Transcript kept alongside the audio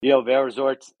Vail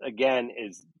Resorts, again,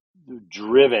 is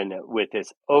driven with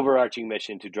this overarching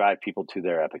mission to drive people to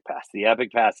their Epic Pass. The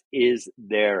Epic Pass is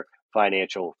their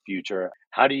financial future.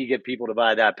 How do you get people to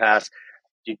buy that pass?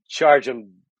 You charge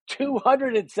them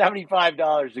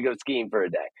 $275 to go skiing for a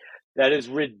day. That is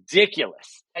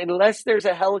ridiculous. Unless there's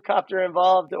a helicopter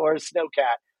involved or a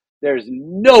snowcat, there's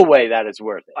no way that is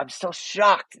worth it. I'm still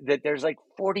shocked that there's like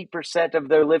 40% of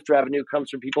their lift revenue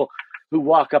comes from people who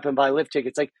walk up and buy lift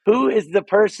tickets. Like, who is the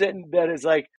person that is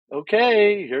like,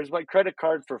 okay, here's my credit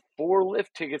card for 4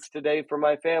 lift tickets today for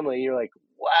my family? And you're like,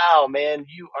 wow, man,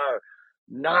 you are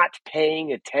not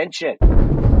paying attention.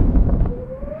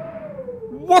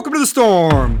 Welcome to the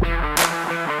Storm.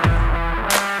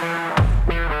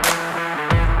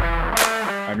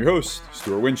 I'm your host,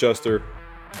 Stuart Winchester,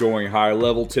 going high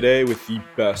level today with the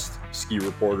best ski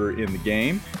reporter in the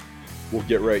game. We'll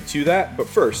get right to that, but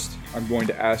first, I'm going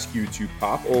to ask you to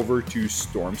pop over to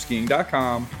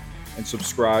stormskiing.com and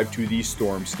subscribe to the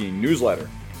Storm Skiing newsletter.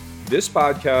 This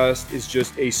podcast is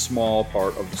just a small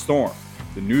part of the storm.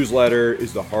 The newsletter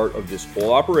is the heart of this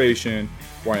whole operation,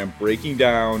 where I am breaking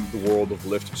down the world of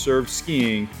lift-served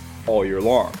skiing all year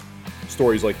long.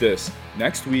 Stories like this.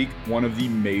 Next week, one of the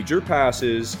major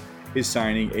passes is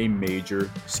signing a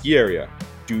major ski area.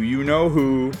 Do you know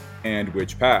who and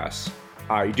which pass?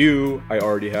 I do. I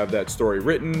already have that story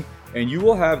written, and you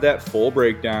will have that full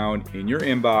breakdown in your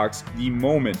inbox the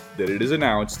moment that it is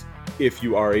announced if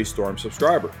you are a Storm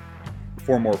subscriber.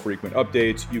 For more frequent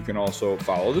updates, you can also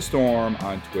follow the Storm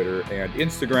on Twitter and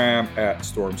Instagram at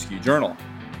Storm Ski Journal.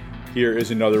 Here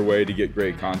is another way to get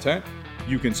great content.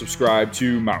 You can subscribe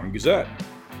to Mountain Gazette.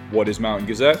 What is Mountain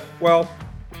Gazette? Well,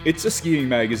 it's a skiing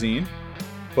magazine,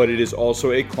 but it is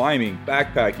also a climbing,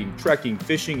 backpacking, trekking,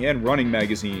 fishing, and running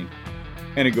magazine.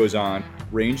 And it goes on,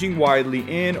 ranging widely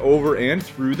in, over, and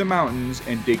through the mountains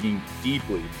and digging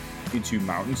deeply into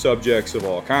mountain subjects of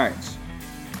all kinds.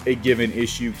 A given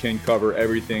issue can cover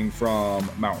everything from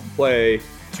mountain play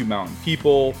to mountain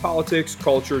people, politics,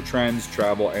 culture, trends,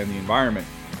 travel, and the environment.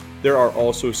 There are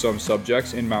also some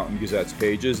subjects in Mountain Gazette's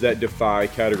pages that defy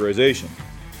categorization.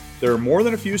 There are more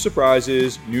than a few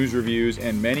surprises, news reviews,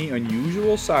 and many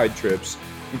unusual side trips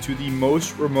into the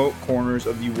most remote corners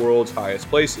of the world's highest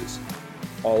places.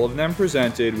 All of them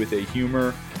presented with a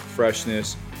humor,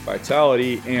 freshness,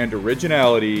 vitality, and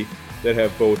originality that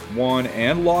have both won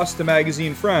and lost the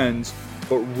magazine friends,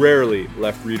 but rarely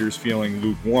left readers feeling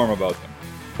lukewarm about them.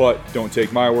 But don't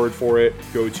take my word for it.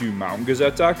 Go to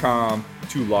mountaingazette.com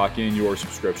to lock in your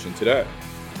subscription today.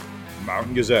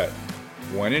 Mountain Gazette.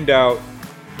 When in doubt,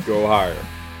 go higher.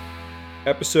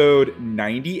 Episode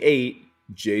 98,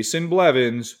 Jason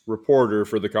Blevins, reporter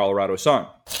for the Colorado Sun.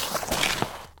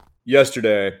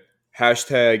 Yesterday,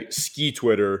 hashtag ski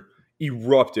Twitter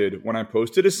erupted when I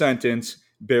posted a sentence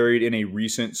buried in a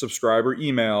recent subscriber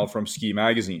email from Ski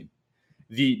Magazine.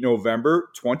 The November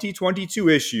 2022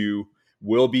 issue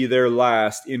will be their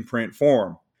last in print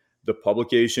form. The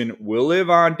publication will live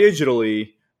on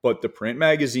digitally, but the print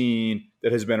magazine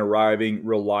that has been arriving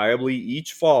reliably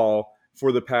each fall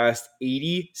for the past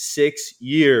 86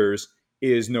 years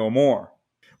is no more.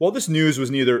 While this news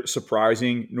was neither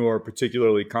surprising nor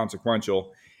particularly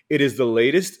consequential, it is the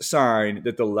latest sign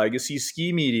that the legacy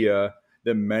ski media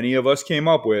that many of us came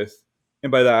up with,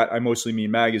 and by that I mostly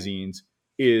mean magazines,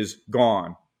 is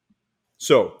gone.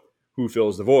 So, who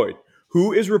fills the void?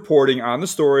 Who is reporting on the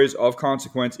stories of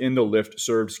consequence in the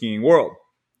lift-served skiing world?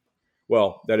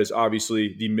 Well, that is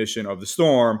obviously the mission of the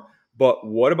Storm, but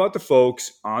what about the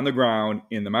folks on the ground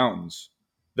in the mountains?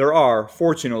 There are,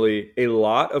 fortunately, a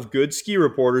lot of good ski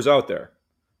reporters out there.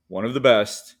 One of the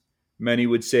best, many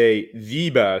would say the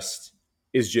best,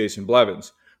 is Jason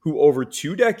Blevins, who over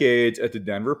 2 decades at the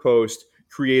Denver Post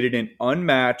created an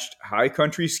unmatched high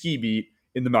country ski beat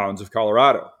in the mountains of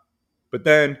Colorado. But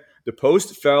then the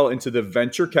Post fell into the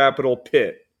venture capital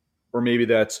pit, or maybe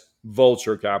that's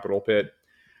vulture capital pit.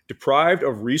 Deprived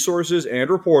of resources and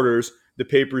reporters, the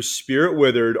paper's spirit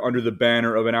withered under the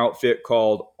banner of an outfit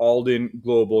called Alden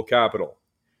Global Capital.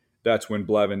 That's when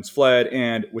Blevins fled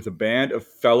and, with a band of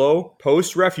fellow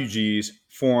Post refugees,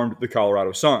 formed the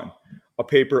Colorado Sun, a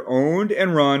paper owned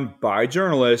and run by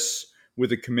journalists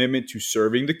with a commitment to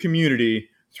serving the community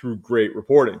through great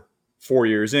reporting. 4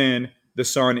 years in, the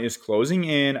Sun is closing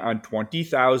in on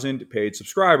 20,000 paid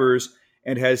subscribers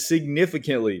and has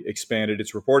significantly expanded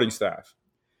its reporting staff.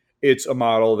 It's a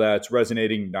model that's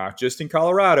resonating not just in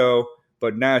Colorado,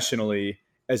 but nationally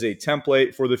as a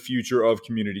template for the future of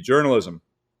community journalism.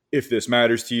 If this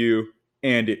matters to you,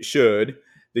 and it should,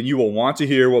 then you will want to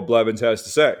hear what Blevins has to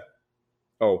say.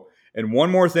 Oh, and one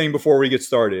more thing before we get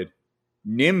started.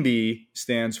 NIMBY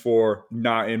stands for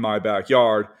not in my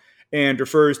backyard and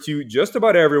refers to just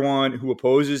about everyone who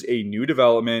opposes a new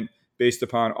development based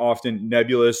upon often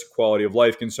nebulous quality of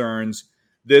life concerns.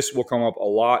 This will come up a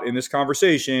lot in this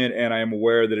conversation, and I am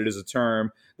aware that it is a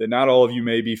term that not all of you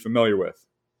may be familiar with.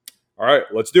 All right,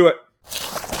 let's do it.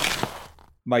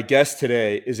 My guest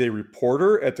today is a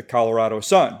reporter at the Colorado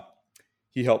Sun.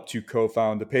 He helped to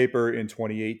co-found the paper in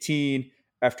 2018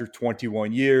 after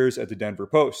 21 years at the Denver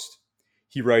Post.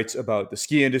 He writes about the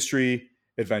ski industry,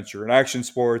 adventure and action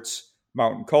sports,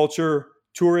 mountain culture,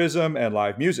 tourism, and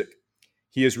live music.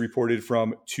 He has reported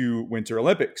from 2 Winter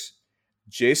Olympics.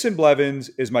 Jason Blevins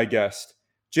is my guest.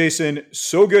 Jason,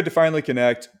 so good to finally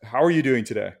connect. How are you doing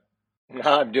today?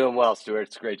 I'm doing well, Stuart.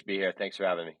 It's great to be here. Thanks for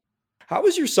having me. How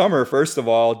was your summer, first of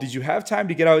all? Did you have time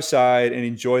to get outside and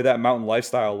enjoy that mountain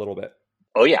lifestyle a little bit?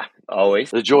 Oh, yeah,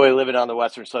 always. The joy of living on the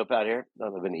western slope out here. I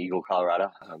live in Eagle,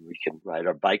 Colorado. We can ride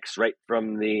our bikes right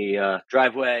from the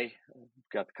driveway. We've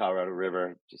got the Colorado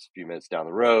River just a few minutes down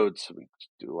the road, so we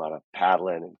do a lot of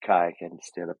paddling and kayaking,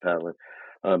 stand-up paddling.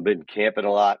 Been camping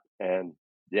a lot, and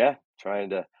yeah,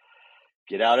 trying to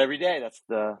get out every day. That's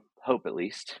the hope, at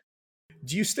least.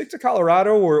 Do you stick to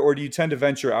Colorado, or do you tend to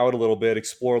venture out a little bit,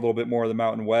 explore a little bit more of the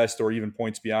Mountain West or even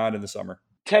points beyond in the summer?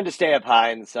 Tend to stay up high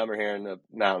in the summer here in the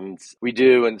mountains. We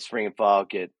do in the spring and fall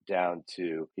get down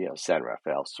to, San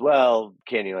Rafael Swell,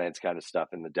 Canyonlands kind of stuff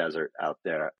in the desert out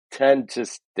there. Tend to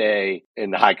stay in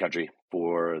the high country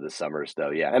for the summers though,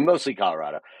 yeah, and mostly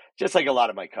Colorado. Just like a lot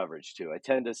of my coverage too. I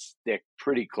tend to stick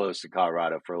pretty close to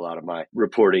Colorado for a lot of my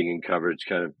reporting and coverage,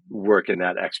 kind of working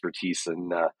that expertise in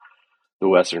the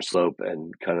western slope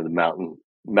and kind of the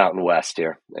mountain west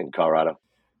here in Colorado.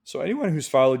 So anyone who's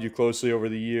followed you closely over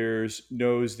the years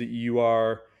knows that you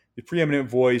are the preeminent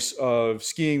voice of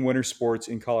skiing winter sports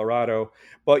in Colorado,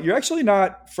 but you're actually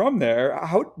not from there.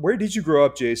 Where did you grow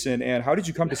up, Jason, and how did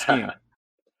you come to skiing?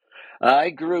 I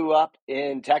grew up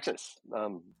in Texas.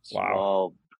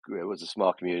 Wow. It was a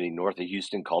small community north of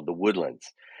Houston called the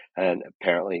Woodlands. And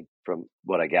apparently, from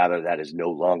what I gather, that is no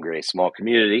longer a small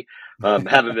community.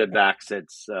 Haven't been back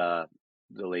since the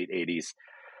late 80s.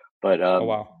 But Oh,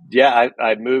 wow. yeah,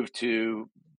 I moved to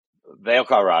Vail,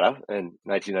 Colorado in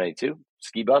 1992,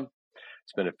 ski bum.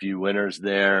 Spent a few winters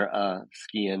there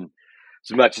skiing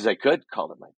as much as I could,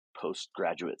 called it my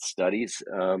postgraduate studies.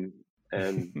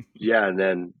 And yeah, and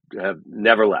then have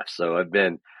never left. So I've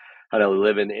been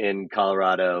living in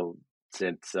Colorado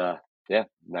since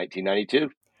 1992.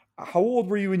 How old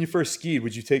were you when you first skied?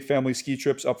 Would you take family ski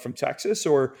trips up from Texas,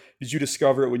 or did you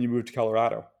discover it when you moved to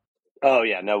Colorado? Oh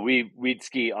yeah, no, we'd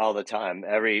ski all the time,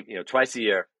 twice a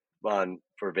year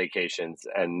for vacations,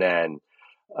 and then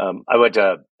I went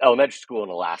to elementary school in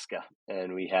Alaska,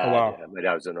 and we Oh, had wow. my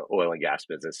dad was in the oil and gas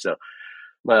business, so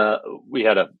we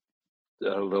had a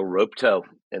little rope tow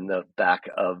in the back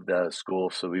of the school,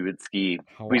 so we would ski.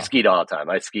 Oh, We wow. skied all the time.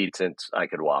 I skied since I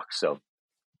could walk, so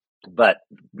but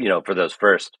for those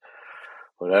first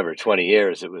 20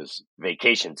 years, it was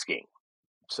vacation skiing.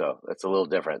 So that's a little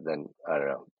different than, I don't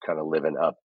know, kind of living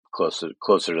up closer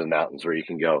to the mountains where you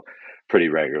can go pretty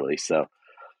regularly. So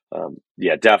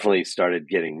yeah, definitely started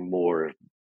getting more,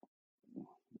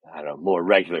 more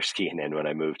regular skiing in when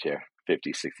I moved here,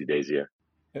 50, 60 days a year.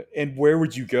 And where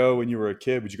would you go when you were a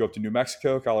kid? Would you go up to New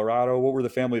Mexico, Colorado? What were the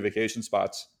family vacation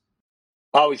spots?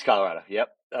 Always Colorado.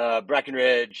 Yep.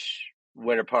 Breckenridge,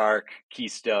 Winter Park,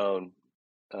 Keystone,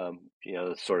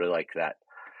 sort of like that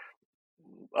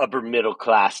upper middle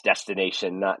class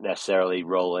destination, not necessarily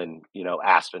rolling,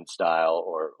 Aspen style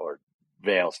or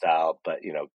Vail style, but,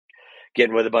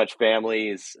 getting with a bunch of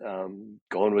families,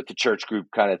 going with the church group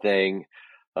kind of thing,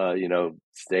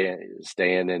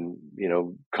 staying in,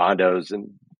 condos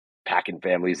and packing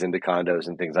families into condos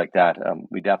and things like that.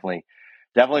 We definitely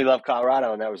love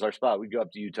Colorado, and that was our spot. We'd go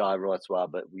up to Utah every once in a while,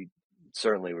 but we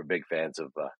certainly were big fans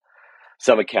of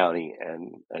Summit County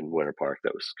and Winter Park.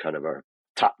 That was kind of our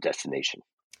top destination.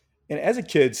 And as a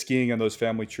kid skiing on those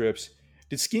family trips,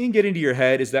 did skiing get into your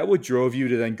head? Is that what drove you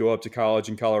to then go up to college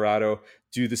in Colorado,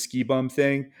 do the ski bum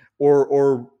thing?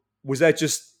 Or was that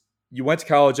just you went to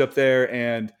college up there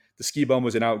and the ski bum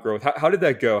was an outgrowth? How did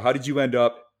that go? How did you end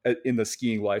up in the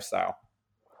skiing lifestyle?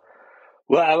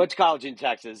 Well, I went to college in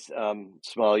Texas,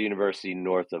 small university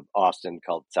north of Austin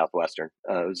called Southwestern.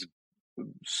 It was a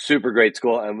super great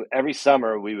school, and every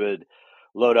summer we would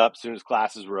load up as soon as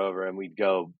classes were over, and we'd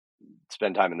go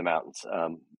spend time in the mountains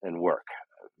and work.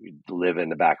 We'd live in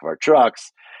the back of our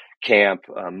trucks, camp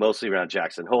mostly around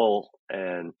Jackson Hole,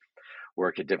 and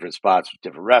work at different spots,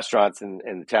 different restaurants in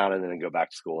the town, and then go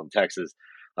back to school in Texas.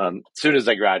 As soon as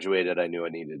I graduated, I knew I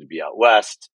needed to be out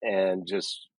west and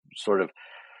just sort of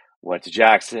went to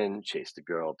Jackson, chased a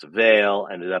girl to Vail,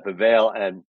 ended up in Vail.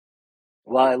 And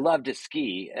while I loved to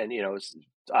ski, and it was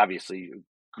obviously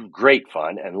great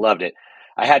fun and loved it,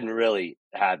 I hadn't really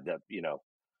had the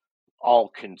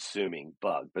all-consuming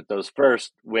bug. But those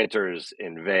first winters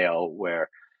in Vail, where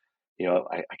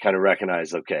I kind of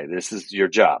recognized, okay, this is your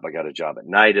job. I got a job at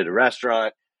night at a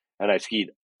restaurant, and I skied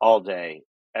all day,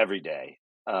 every day.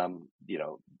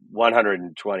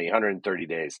 120, 130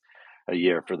 days a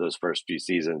year for those first few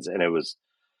seasons, and it was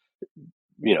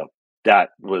that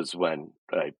was when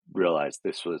I realized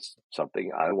this was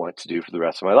something I want to do for the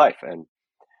rest of my life, and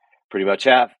pretty much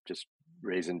have. Just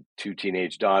raising two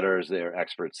teenage daughters. They're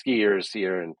expert skiers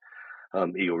here in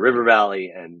Eagle River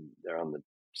Valley, and they're on the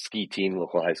ski team,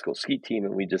 local high school ski team,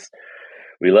 and we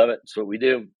love it. It's what we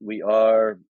do. We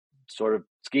are sort of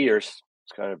skiers.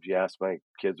 It's kind of, you ask my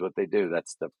kids what they do,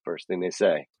 that's the first thing they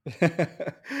say.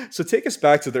 So take us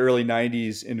back to the early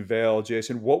 90s in Vail,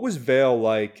 Jason. What was Vail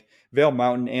like, Vail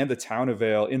Mountain and the town of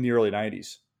Vail in the early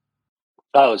 90s?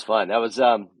 Oh, it was fun. That was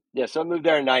so I moved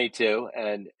there in 92,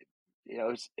 and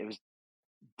it was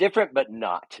different, but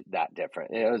not that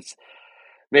different. It was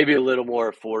maybe a little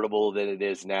more affordable than it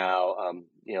is now.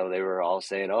 They were all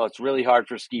saying, "Oh, it's really hard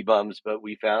for ski bums," but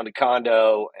we found a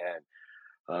condo,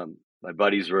 and my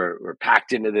buddies were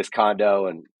packed into this condo,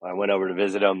 and I went over to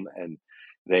visit them, and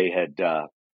they had a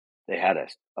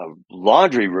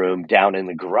laundry room down in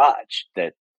the garage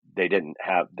that they didn't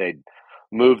have. They'd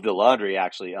moved the laundry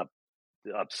actually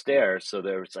upstairs, so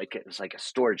it was like a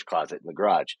storage closet in the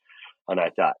garage, and I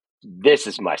thought, this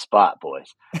is my spot,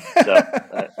 boys. So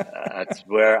that's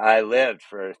where I lived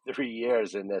for 3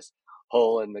 years, in this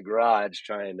hole in the garage,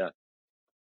 trying to.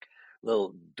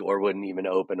 Little door wouldn't even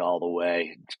open all the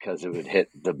way because it would hit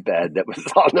the bed that was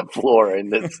on the floor in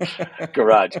this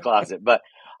garage closet. But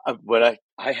when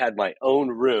I had my own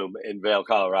room in Vail,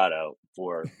 Colorado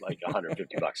for like $150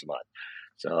 a month,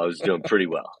 so I was doing pretty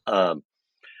well.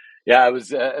 Yeah, it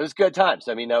was good times.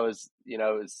 I mean, that was it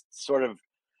was sort of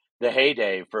the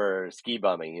heyday for ski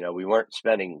bumming. We weren't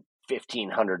spending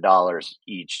 $1,500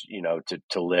 each,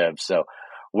 to live. So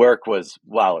work was,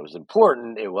 while it was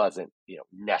important, it wasn't,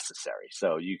 necessary.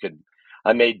 So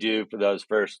I made do for those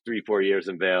first 3-4 years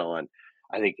in Vail on,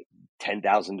 I think,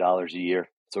 $10,000 a year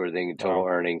sort of thing in total Wow.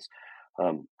 earnings.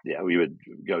 We would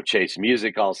go chase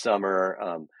music all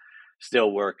summer.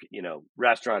 Still work,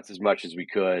 restaurants as much as we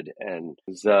could. And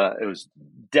it was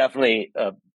definitely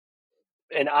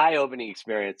an eye-opening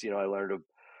experience. I learned to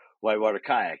whitewater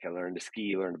kayak, I learned to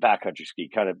ski, learned to backcountry ski,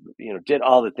 kind of, did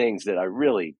all the things that I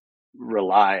really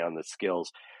rely on the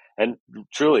skills, and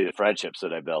truly the friendships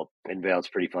that I built in Vail. It's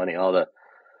pretty funny.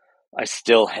 I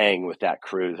still hang with that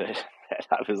crew that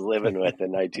I was living with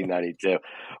in 1992,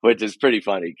 which is pretty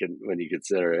funny when you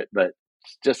consider it. But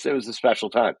it was a special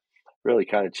time. Really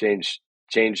kind of changed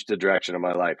the direction of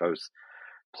my life. I was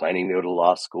planning to go to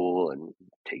law school and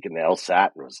taking the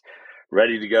LSAT and was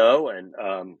ready to go, and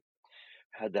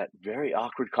had that very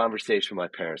awkward conversation with my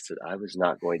parents that I was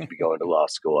not going to be going to law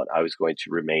school, and I was going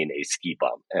to remain a ski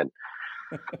bum and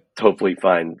hopefully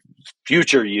find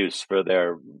future use for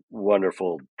their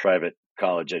wonderful private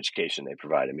college education they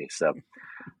provided me. So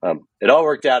it all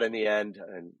worked out in the end.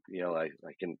 And,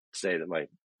 I can say that my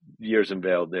years in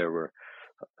Vail, there were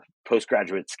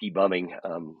postgraduate ski bumming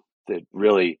that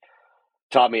really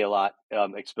taught me a lot,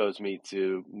 exposed me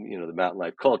to, the mountain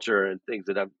life culture and things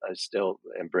that I still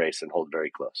embrace and hold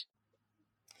very close.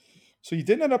 So you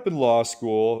didn't end up in law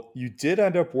school. You did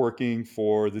end up working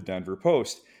for the Denver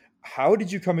Post. How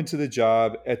did you come into the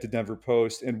job at the Denver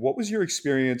Post, and what was your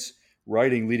experience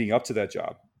writing leading up to that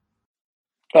job?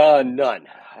 None.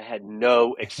 I had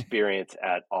no experience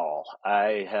at all.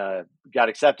 I got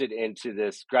accepted into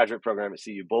this graduate program at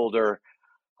CU Boulder,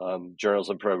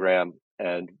 journalism program,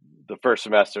 and the first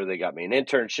semester they got me an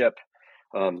internship,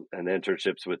 and the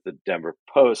internships with the Denver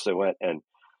Post. I went, and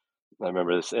I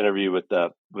remember this interview with the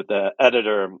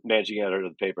managing editor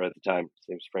of the paper at the time. His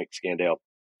name was Frank Scandale,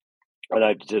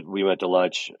 and we went to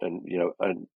lunch, and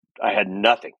and I had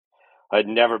nothing. I'd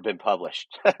never been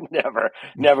published.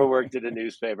 never worked at a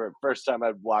newspaper. First time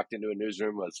I walked into a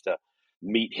newsroom was to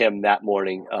meet him that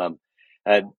morning.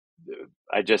 And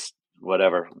I just,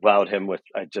 wowed him with,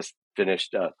 I just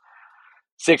finished a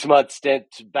 6-month stint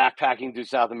backpacking through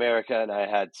South America, and I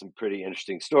had some pretty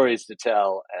interesting stories to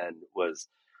tell, and was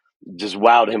just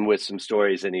wowed him with some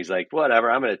stories. And he's like, whatever,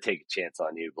 I'm going to take a chance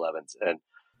on you, Blevins. And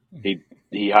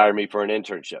he hired me for an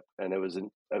internship. And it was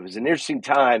an interesting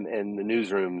time in the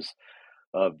newsrooms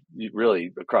of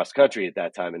really across the country at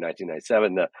that time in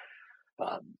 1997.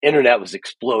 internet was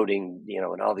exploding,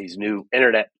 and all these new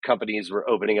internet companies were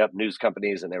opening up, news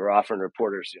companies, and they were offering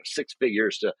reporters, six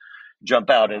figures to jump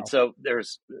out. And Wow. so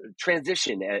there's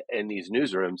transition in these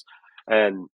newsrooms.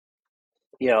 And,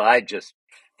 I just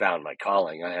found my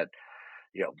calling. I had,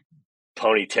 you know,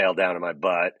 ponytail down in my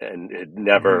butt and had Hmm.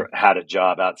 never had a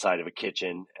job outside of a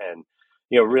kitchen. And,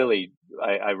 really,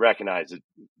 I recognized that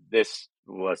this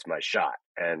was my shot.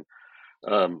 And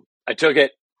I took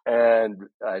it, and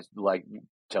I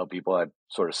tell people I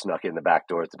sort of snuck in the back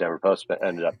door at the Denver Post, but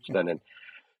ended up spending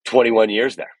 21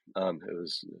 years there. It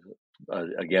was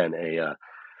again a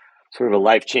sort of a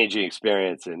life changing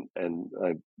experience, and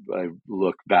I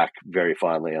look back very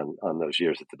fondly on those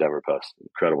years at the Denver Post.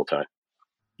 Incredible time.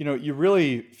 You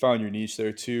really found your niche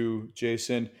there too,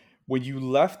 Jason. When you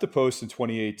left the Post in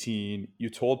 2018, you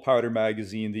told Powder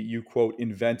Magazine that you, quote,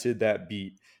 invented that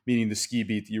beat, meaning the ski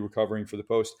beat that you were covering for the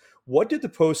Post. What did the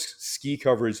Post ski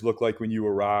coverage look like when you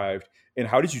arrived, and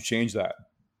how did you change that?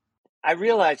 I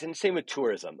realized, and same with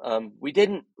tourism, we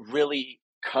didn't really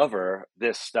cover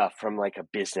this stuff from like a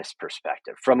business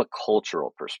perspective, from a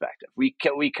cultural perspective.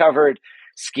 We covered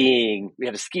skiing. We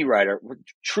had a ski writer,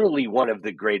 truly one of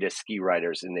the greatest ski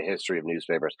writers in the history of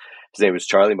newspapers. His name was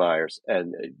Charlie Myers,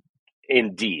 and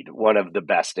indeed one of the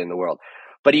best in the world.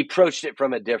 But he approached it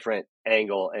from a different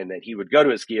angle, and that he would go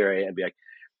to a ski area and be like,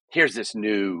 here's this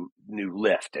new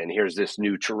lift, and here's this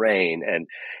new terrain. And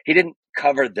he didn't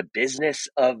cover the business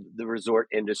of the resort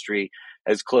industry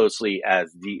as closely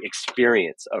as the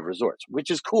experience of resorts, which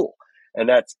is cool. And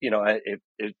that's,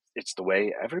 it's the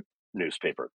way every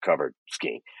newspaper covered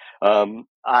skiing.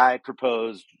 I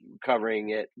proposed covering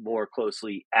it more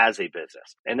closely as a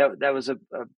business, and that was a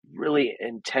really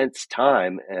intense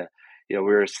time. We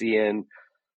were seeing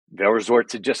Vail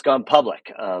Resorts had just gone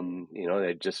public.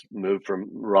 They just moved from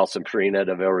Ralston Purina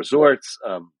to Vail Resorts,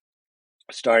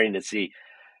 starting to see,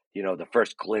 the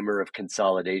first glimmer of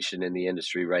consolidation in the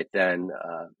industry right then,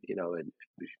 a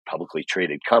publicly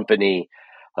traded company.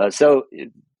 So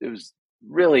it was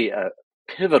really a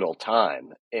pivotal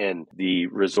time in the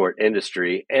resort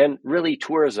industry, and really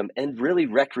tourism, and really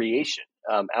recreation.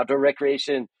 Outdoor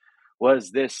recreation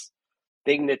was this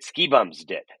thing that ski bums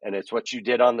did, and it's what you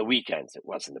did on the weekends. It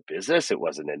wasn't a business, it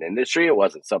wasn't an industry, it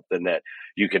wasn't something that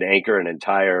you could anchor an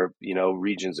entire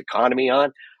region's economy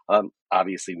on.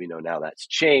 Obviously we know now that's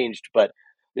changed, but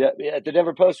yeah, at the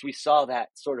Denver Post we saw that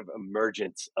sort of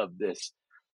emergence of this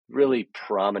really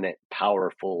prominent,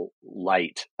 powerful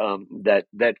light,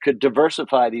 that could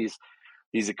diversify these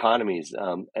economies.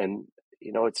 And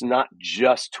it's not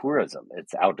just tourism,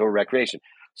 it's outdoor recreation.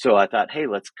 So I thought, hey,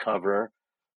 let's cover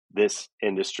this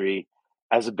industry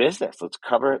as a business. Let's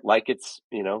cover it like it's,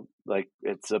 like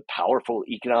it's a powerful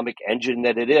economic engine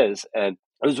that it is. And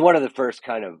it was one of the first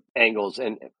kind of angles,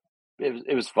 and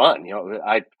it was fun.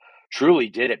 I truly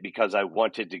did it because I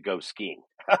wanted to go skiing.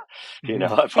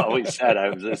 Mhm. I've always said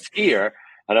I was a skier,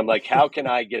 and I'm like, how can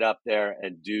I get up there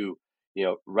and do,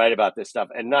 write about this stuff,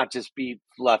 and not just be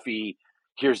fluffy.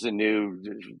 Here's the new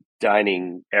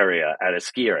dining area at a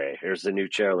ski area. Here's the new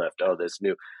chairlift. Oh, this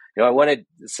new, I wanted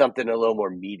something a little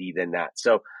more meaty than that.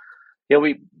 So,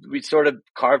 we sort of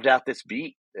carved out this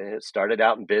beat. It started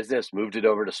out in business, moved it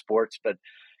over to sports, but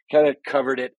kind of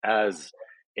covered it as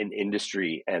an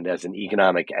industry and as an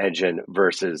economic engine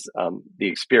versus the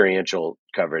experiential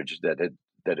coverage that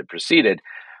had preceded,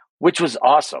 which was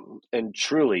awesome and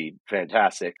truly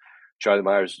fantastic. Charlie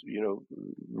Myers,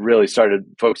 really started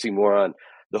focusing more on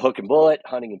the hook and bullet,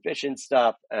 hunting and fishing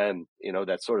stuff. And,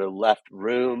 that sort of left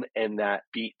room in that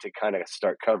beat to kind of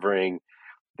start covering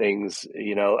things,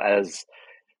 as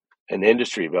an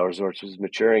industry. Vail Resorts was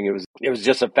maturing. It was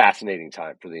just a fascinating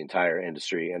time for the entire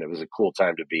industry, and it was a cool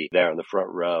time to be there in the front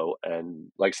row.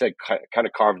 And like I said, kind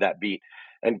of carved that beat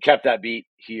and kept that beat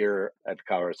here at the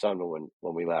Colorado Sun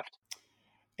when we left.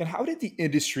 And how did the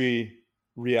industry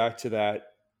react to that?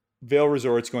 Vail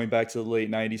Resorts going back to the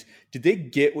late 90s, did they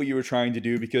get what you were trying to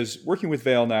do? Because working with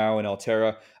Vail now and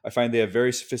Alterra, I find they have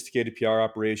very sophisticated PR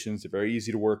operations. They're very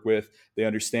easy to work with. They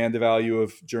understand the value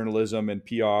of journalism and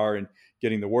PR and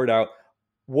getting the word out.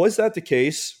 Was that the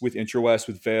case with IntraWest,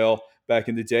 with Vail back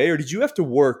in the day? Or did you have to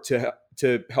work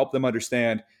to help them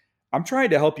understand, I'm trying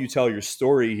to help you tell your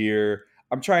story here.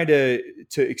 I'm trying to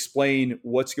explain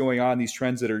what's going on, these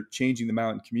trends that are changing the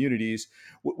mountain communities.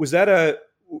 Was that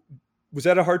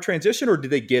a hard transition, or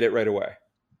did they get it right away?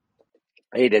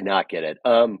 He did not get it.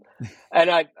 And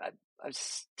I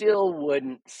still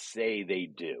wouldn't say they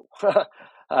do.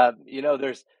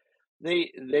 There's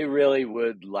they really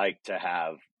would like to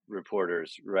have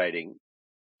reporters writing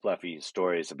fluffy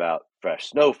stories about fresh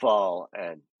snowfall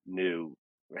and new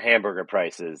hamburger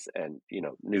prices and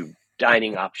new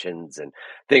dining options and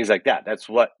things like that. That's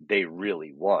what they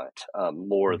really want,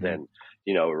 more Mm-hmm. than,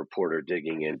 a reporter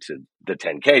digging into the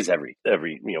 10Ks every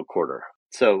quarter.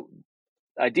 So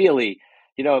ideally,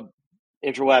 you know,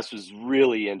 Interwest was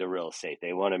really into real estate.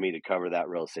 They wanted me to cover that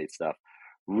real estate stuff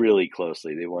really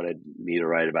closely. They wanted me to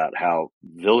write about how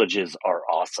villages are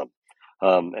awesome,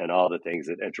 and all the things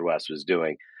that Interwest was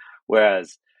doing.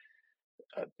 Whereas,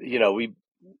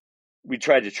 we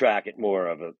tried to track it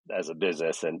more as a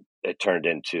business, and it turned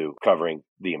into covering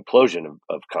the implosion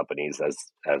of companies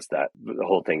as that the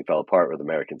whole thing fell apart with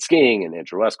American Skiing and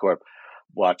Interwest Corp,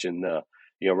 watching the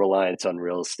reliance on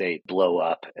real estate blow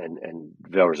up, and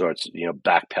Vail Resorts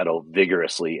backpedal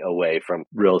vigorously away from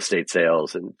real estate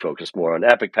sales and focus more on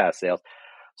Epic Pass sales.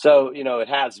 So it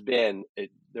has been.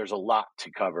 There's a lot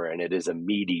to cover, and it is a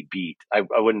meaty beat. I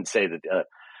wouldn't say that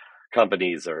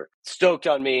companies are stoked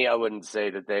on me. I wouldn't say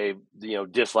that they,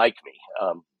 dislike me.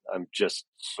 I'm just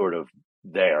sort of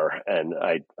there, and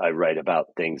I write about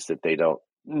things that they don't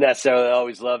necessarily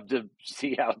always love to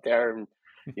see out there and,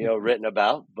 written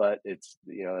about, but it's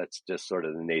just sort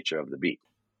of the nature of the beat.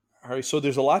 All right, so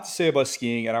there's a lot to say about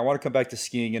skiing, and I want to come back to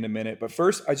skiing in a minute. But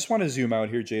first, I just want to zoom out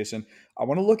here, Jason. I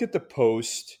want to look at the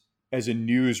Post as a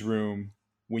newsroom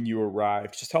when you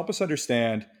arrived. Just help us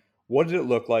understand, what did it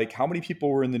look like? How many people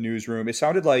were in the newsroom? It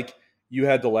sounded like you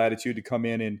had the latitude to come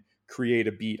in and create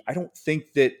a beat. I don't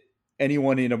think that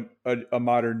anyone in a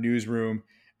modern newsroom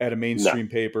at a No. mainstream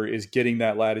paper is getting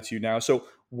that latitude now. So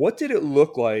what did it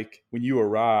look like when you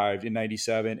arrived in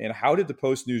 97, and how did the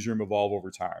Post newsroom evolve over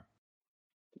time?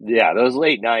 Yeah, those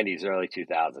late 90s, early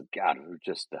 2000s, God, were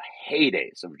just the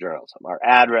heydays of journalism. Our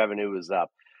ad revenue was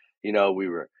up. We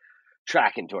were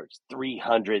tracking towards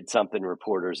 300 something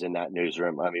reporters in that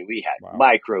newsroom. I mean, we had Wow.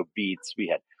 micro beats. We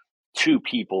had two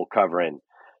people covering,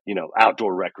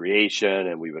 outdoor recreation,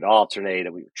 and we would alternate,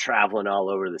 and we were traveling all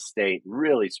over the state,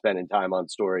 really spending time on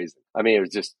stories. I mean, it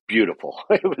was just beautiful.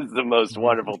 It was the most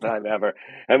wonderful time ever.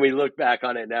 And we look back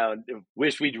on it now and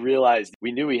wish we'd realized.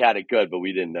 We knew we had it good, but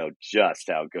we didn't know just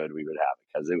how good we would have it,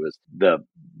 because it was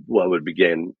what would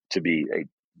begin to be a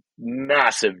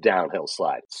massive downhill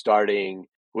slide, starting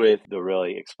with the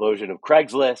really explosion of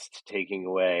Craigslist taking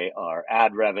away our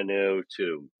ad revenue,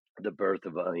 to the birth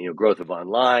of growth of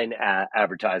online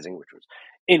advertising, which was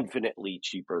infinitely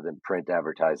cheaper than print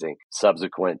advertising.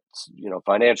 Subsequent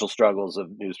financial struggles of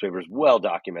newspapers, well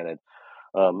documented,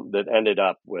 that ended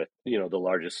up with the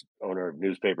largest owner of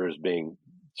newspapers being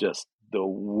just the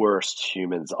worst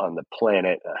humans on the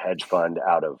planet, a hedge fund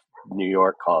out of New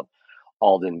York called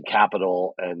Alden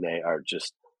Capital, and they are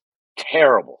just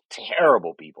terrible,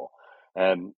 terrible people,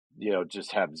 and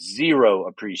just have zero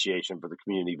appreciation for the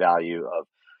community value of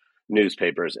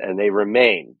newspapers, and they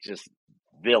remain just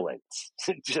villains,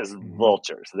 just Mhm.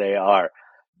 vultures. They are,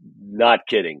 not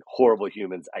kidding, horrible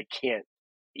humans. I can't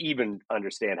even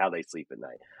understand how they sleep at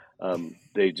night.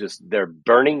 They're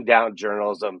burning down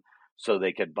journalism so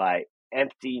they could buy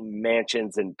empty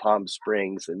mansions in Palm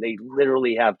Springs, and they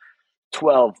literally have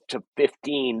 12 to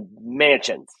 15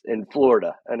 mansions in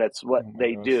Florida, and that's what Oh my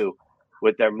they gosh. do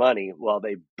with their money while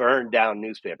they burn down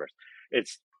newspapers.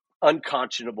 It's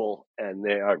unconscionable, and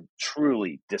they are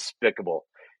truly despicable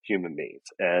human beings.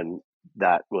 And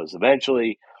that was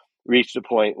eventually reached a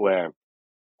point where,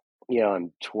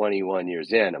 I'm 21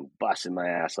 years in, I'm busting my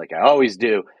ass like I always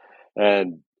do,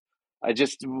 and I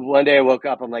just, one day I woke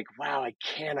up, I'm like, wow, I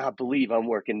cannot believe I'm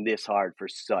working this hard for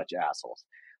such assholes.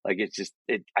 Like,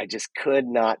 I just could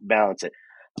not balance it.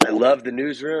 I loved the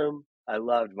newsroom. I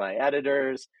loved my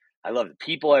editors. I loved the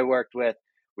people I worked with.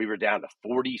 We were down to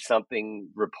 40 something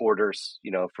reporters,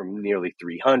 from nearly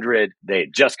 300. They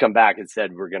had just come back and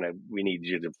said, we need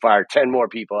you to fire 10 more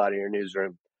people out of your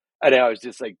newsroom. And I was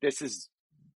just like, this is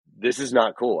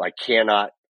not cool. I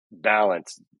cannot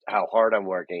balance how hard I'm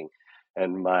working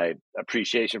and my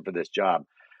appreciation for this job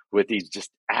with these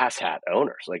just asshat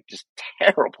owners, like just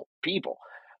terrible people.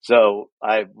 So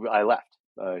I left.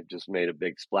 I just made a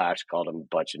big splash, called them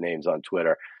a bunch of names on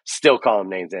Twitter. Still call them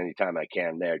names anytime I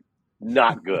can. They're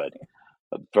not good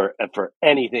for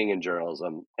anything in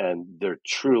journalism, and they're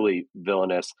truly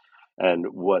villainous. And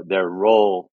what their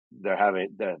role they're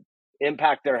having, the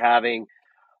impact they're having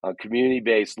on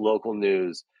community-based local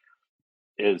news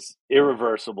is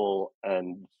irreversible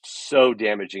and so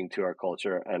damaging to our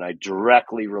culture. And I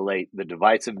directly relate the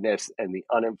divisiveness and the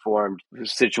uninformed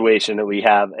situation that we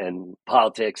have in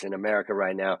politics in America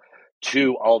right now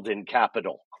to Alden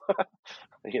Capital.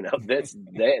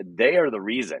 They are the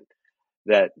reason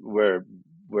that we're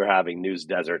having news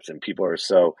deserts, and people are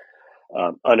so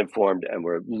uninformed, and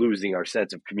we're losing our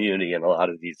sense of community in a lot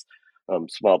of these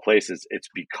small places. It's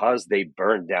because they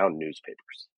burned down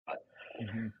newspapers.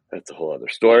 Mm-hmm. That's a whole other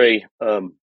story.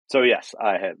 So yes,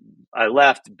 I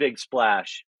left, big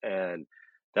splash, and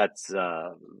that's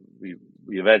we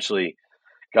eventually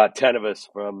got 10 of us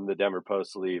from the Denver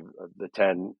Post to leave, the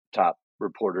 10 top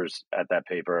reporters at that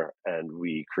paper, and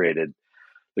we created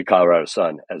the Colorado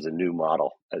Sun as a new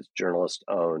model, as journalist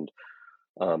owned,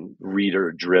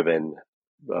 reader driven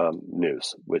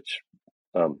news, which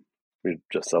we're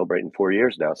just celebrating 4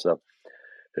 years now. So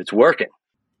it's working.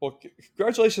 Well,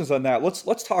 congratulations on that.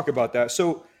 Let's talk about that.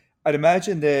 So I'd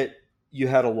imagine that you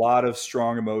had a lot of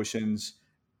strong emotions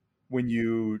when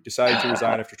you decided to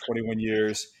resign after 21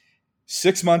 years.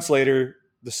 6 months later,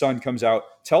 the Sun comes out.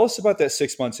 Tell us about that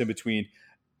 6 months in between.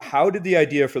 How did the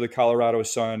idea for the Colorado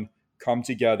Sun come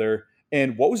together,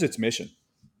 and what was its mission?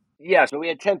 Yeah, so we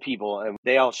had 10 people and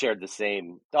they all shared the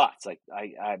same thoughts. Like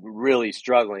I'm really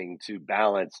struggling to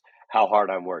balance how hard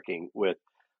I'm working with,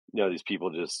 these people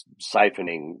just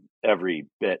siphoning every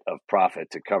bit of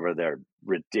profit to cover their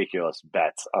ridiculous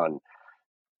bets on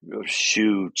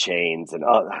shoe chains and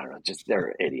I don't know, just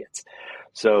they're idiots.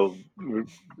 So, and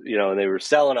they were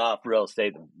selling off real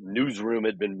estate. The newsroom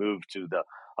had been moved to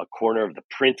a corner of the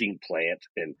printing plant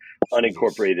in Jesus.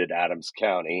 unincorporated Adams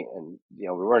County, and we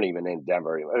weren't even in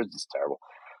Denver anymore. It was just terrible.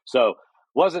 So,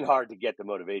 wasn't hard to get the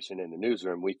motivation in the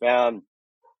newsroom. We found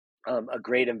a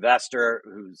great investor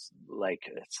who's like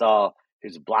saw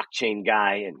who's a blockchain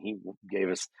guy, and he gave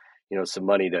us some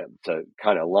money to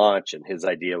kind of launch. And his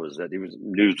idea was that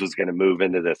news was going to move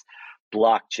into this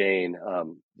blockchain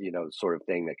sort of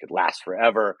thing that could last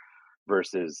forever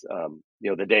versus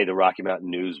the day the Rocky Mountain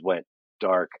News went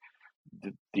dark,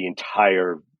 the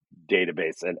entire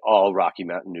database and all Rocky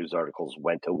Mountain News articles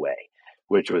went away,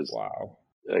 which was Wow.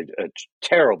 a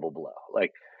terrible blow.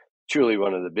 Like truly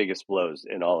one of the biggest blows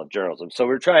in all of journalism. So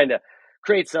we're trying to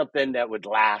create something that would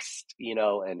last,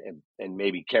 and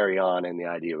maybe carry on. And the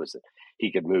idea was that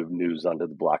he could move news onto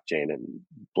the blockchain, and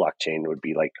blockchain would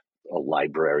be like a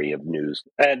library of news.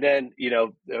 And then,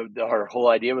 our whole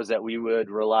idea was that we would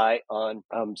rely on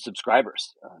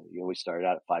subscribers. We started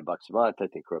out at $5 a month. I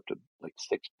think we're up to like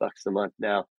 $6 a month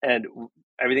now. And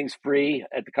everything's free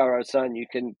at the Colorado Sun. You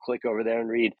can click over there and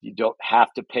read. You don't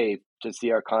have to pay to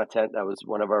see our content. That was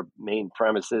one of our main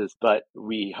premises. But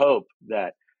we hope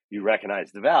that you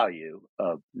recognize the value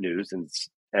of news.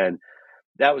 And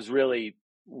that was really,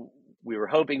 we were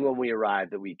hoping when we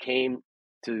arrived that we came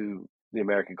to the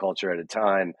American culture at a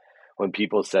time when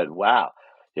people said, wow,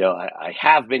 I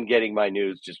have been getting my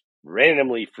news just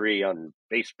randomly free on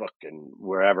Facebook and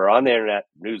wherever on the internet.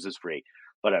 News is free.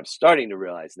 But I'm starting to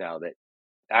realize now that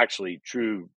actually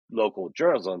true local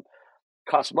journalism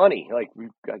costs money. Like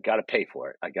I got to pay for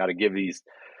it. I got to give these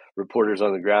reporters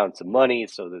on the ground some money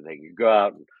so that they can go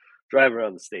out and drive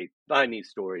around the state, find these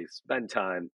stories, spend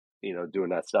time, doing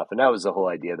that stuff. And that was the whole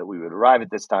idea, that we would arrive at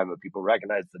this time when people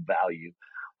recognize the value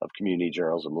of community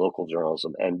journalism, local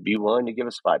journalism, and be willing to give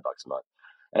us $5 a month.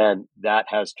 And that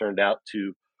has turned out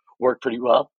to work pretty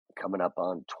well. Coming up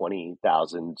on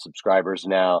 20,000 subscribers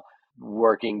now,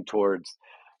 working towards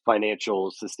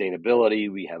financial sustainability.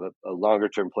 We have a longer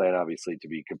term plan, obviously, to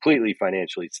be completely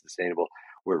financially sustainable.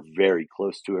 We're very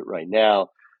close to it right now.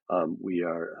 We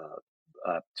are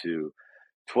up to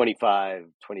 25,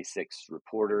 26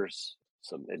 reporters,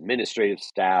 some administrative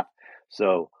staff.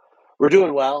 So we're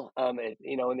doing well. And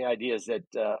the idea is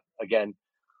that, again,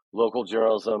 local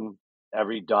journalism,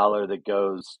 every dollar that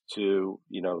goes to,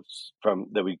 from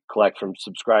that we collect from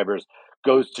subscribers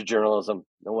goes to journalism.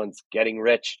 No one's getting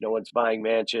rich. No one's buying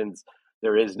mansions.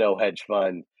 There is no hedge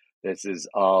fund. This is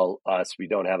all us. We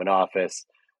don't have an office.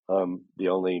 The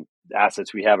only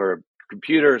assets we have are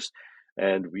computers,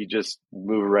 and we just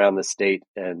move around the state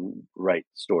and write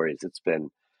stories. It's been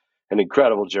an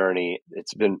incredible journey.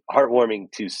 It's been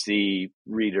heartwarming to see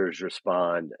readers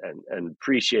respond and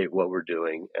appreciate what we're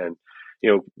doing. And,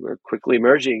 we're quickly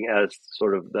emerging as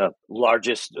sort of the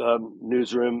largest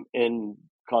newsroom in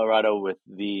Colorado with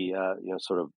the,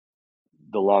 sort of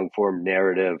the long form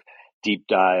narrative, deep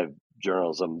dive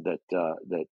journalism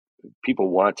that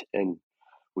people want and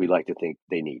we like to think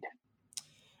they need.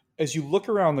 As you look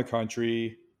around the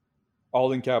country,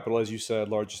 Alden Capital, as you said,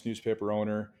 largest newspaper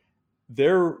owner,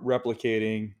 they're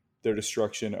replicating their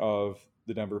destruction of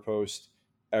the Denver Post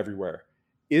everywhere.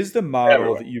 Is the model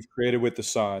Everywhere. that you've created with the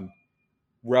Sun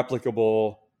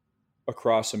replicable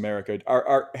across America?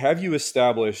 Have you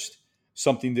established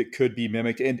something that could be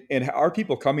mimicked? And are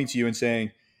people coming to you and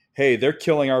saying, hey, they're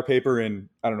killing our paper in,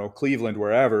 I don't know, Cleveland,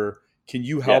 wherever. Can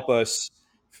you Yeah. help us,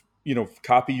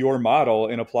 copy your model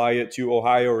and apply it to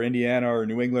Ohio or Indiana or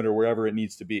New England or wherever it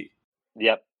needs to be?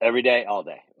 Yep. Every day, all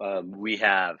day. We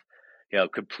have,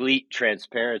 complete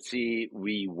transparency.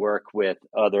 We work with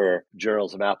other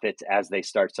journalism outfits as they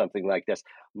start something like this,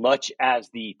 much as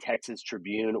the Texas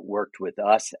Tribune worked with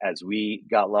us as we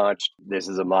got launched. This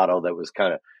is a model that was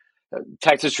kind of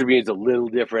Texas Tribune's a little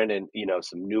different in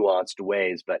some nuanced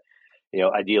ways, but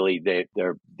ideally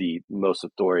they're the most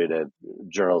authoritative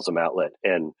journalism outlet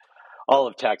in all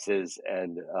of Texas,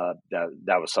 and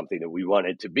that was something that we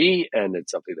wanted to be, and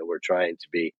it's something that we're trying to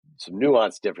be. Some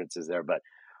nuanced differences there, but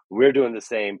we're doing the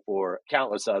same for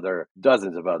countless other,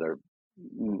 dozens of other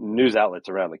news outlets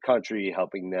around the country,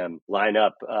 helping them line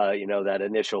up, that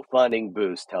initial funding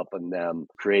boost, helping them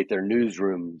create their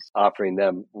newsrooms, offering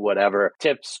them whatever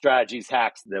tips, strategies,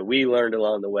 hacks that we learned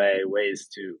along the way, ways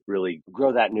to really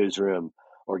grow that newsroom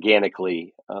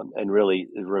organically, and really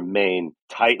remain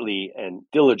tightly and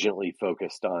diligently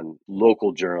focused on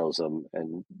local journalism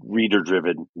and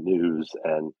reader-driven news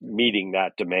and meeting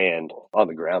that demand on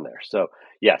the ground there. So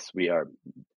yes, we are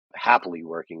happily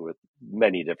working with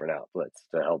many different outlets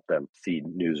to help them see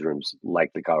newsrooms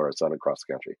like the Colorado Sun across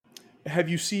the country. Have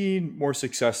you seen more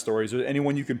success stories or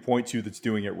anyone you can point to that's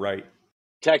doing it right?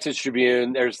 Texas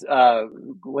Tribune, there's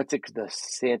the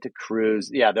Santa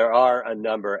Cruz. Yeah, there are a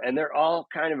number, and they're all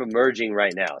kind of emerging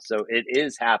right now. So it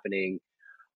is happening.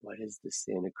 What is the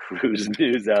Santa Cruz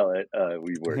news outlet?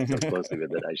 We work so closely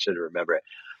with it. I should remember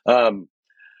it.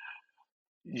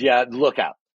 Yeah,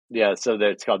 Lookout. Yeah, so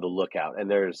it's called the Lookout, and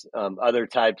there's other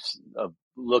types of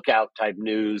Lookout type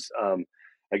news.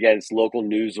 Again, it's local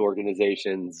news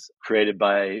organizations created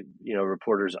by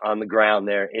reporters on the ground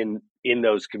there in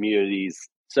those communities.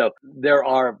 So there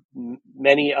are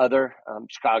many other.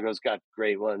 Chicago's got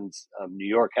great ones. New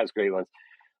York has great ones.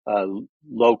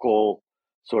 Local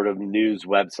sort of news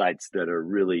websites that are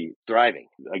really thriving.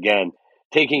 Again,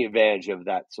 taking advantage of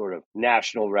that sort of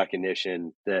national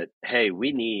recognition that, hey,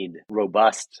 we need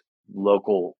robust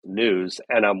local news,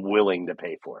 and I'm willing to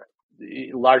pay for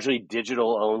it. Largely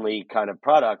digital only kind of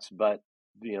products, but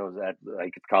that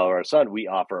like Colorado Sun, we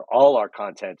offer all our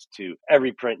content to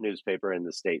every print newspaper in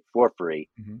the state for free.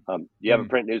 Mm-hmm. You have a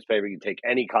print newspaper, you can take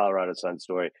any Colorado Sun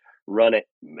story, run it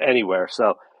anywhere.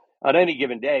 So on any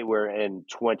given day, we're in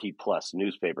 20 plus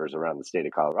newspapers around the state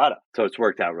of Colorado. So it's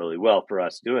worked out really well for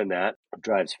us doing that. It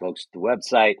drives folks to the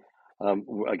website.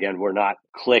 Again, we're not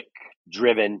click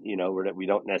driven. We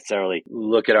don't necessarily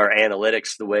look at our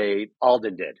analytics the way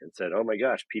Alden did and said, oh my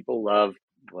gosh, people love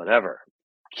whatever,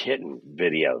 kitten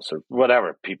videos or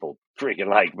whatever people freaking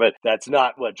like. But that's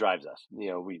not what drives us.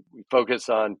 We focus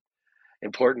on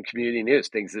important community news,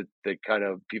 things that kind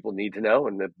of people need to know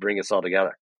and that bring us all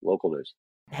together, local news.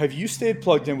 Have you stayed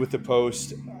plugged in with the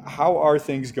Post? How are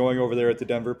things going over there at the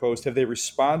Denver Post? Have they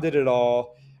responded at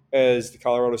all as the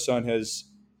Colorado Sun has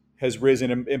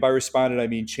risen? And by responded, I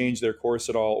mean changed their course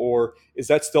at all, or is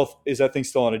that thing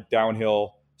still on a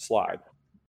downhill slide?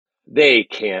 They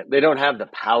can't. They don't have the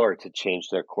power to change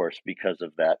their course because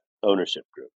of that ownership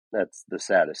group. That's the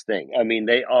saddest thing. I mean,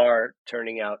 they are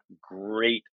turning out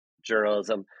great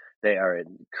journalism. They are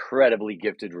incredibly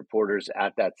gifted reporters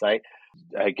at that site.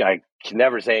 I can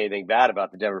never say anything bad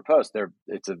about the Denver Post.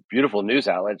 It's a beautiful news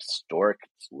outlet, historic,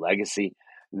 it's legacy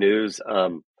news.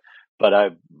 But I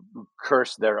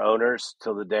curse their owners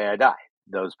till the day I die.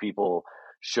 Those people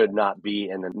should not be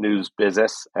in the news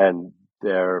business, and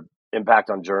their impact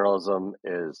on journalism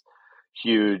is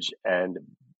huge, and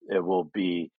it will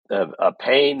be a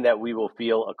pain that we will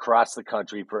feel across the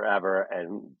country forever.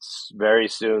 And very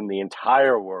soon, the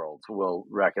entire world will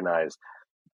recognize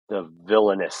the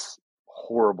villainous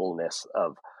horribleness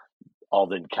of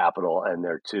Alden Capital and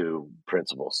their two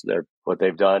principals. What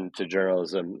they've done to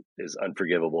journalism is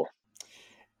unforgivable.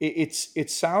 It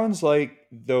sounds like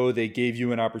though they gave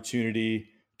you an opportunity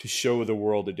to show the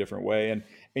world a different way,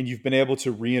 and you've been able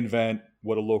to reinvent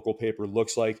what a local paper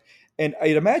looks like. And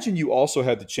I'd imagine you also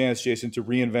had the chance, Jason, to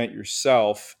reinvent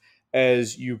yourself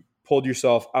as you pulled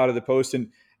yourself out of the Post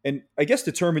and I guess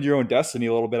determined your own destiny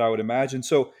a little bit, I would imagine.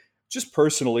 So just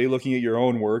personally looking at your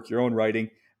own work, your own writing,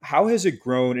 how has it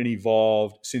grown and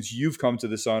evolved since you've come to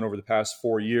the Sun over the past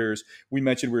 4 years? We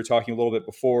were talking a little bit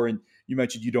before, and you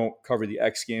mentioned you don't cover the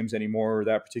X Games anymore or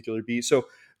that particular beat. So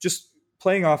just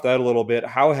playing off that a little bit,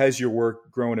 how has your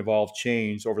work grown, evolved,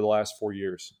 changed over the last 4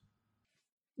 years?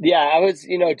 Yeah, I was,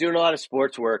 doing a lot of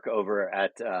sports work over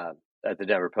at the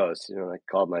Denver Post. I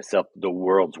called myself the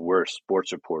world's worst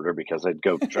sports reporter because I'd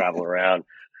go travel around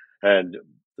and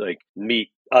like meet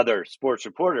other sports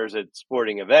reporters at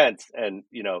sporting events, and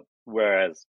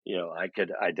whereas I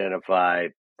could identify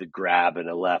the grab and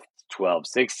a left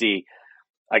 1260,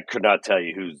 I could not tell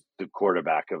you who's the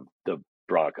quarterback of the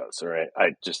Broncos. Or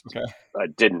I just Okay. I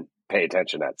didn't pay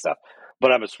attention to that stuff.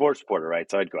 but I'm a sports reporter, right?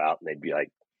 So I'd go out and they'd be like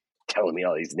telling me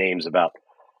all these names about,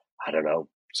 I don't know,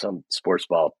 some sports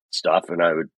ball stuff, and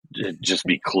I would just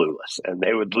be clueless. And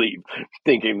they would leave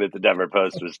thinking that the Denver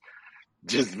Post was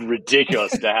just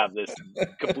ridiculous to have this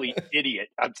complete idiot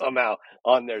somehow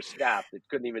on their staff that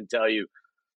couldn't even tell you,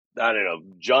 I don't know,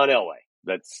 John Elway.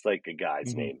 That's like a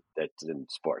guy's name that's in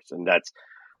sports. And that's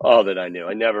all that I knew.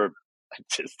 I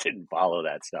just didn't follow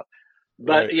that stuff.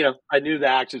 But, Right. I knew the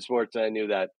action sports. And I knew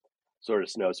that sort of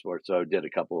snow sports. So I did a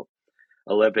couple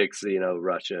Olympics,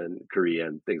 Russia and Korea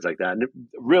and things like that. And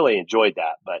really enjoyed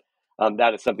that. But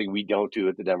that is something we don't do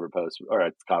at the Denver Post or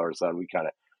at the Colorado Sun. We kind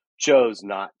of chose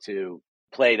not to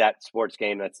play that sports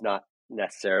game. That's not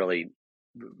necessarily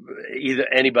either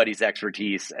anybody's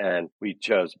expertise, and we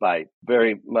chose by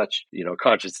very much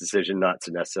conscious decision not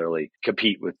to necessarily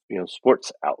compete with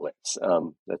sports outlets.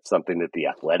 That's something that the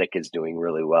Athletic is doing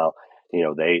really well.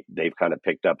 They've kind of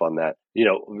picked up on that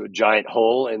giant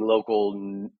hole in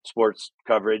local sports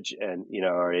coverage, and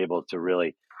are able to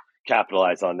really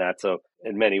capitalize on that. So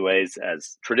in many ways,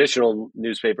 as traditional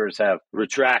newspapers have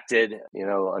retracted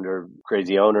under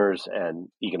crazy owners and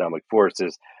economic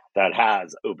forces, that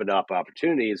has opened up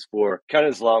opportunities for kind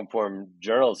of this long form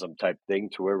journalism type thing,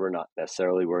 to where we're not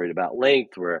necessarily worried about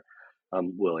length. We're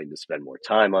willing to spend more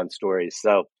time on stories.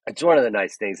 So it's one of the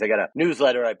nice things. I got a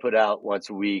newsletter I put out once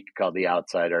a week called The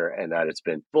Outsider, and that it's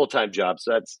been full-time job.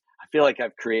 So I feel like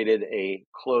I've created a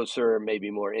closer, maybe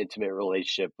more intimate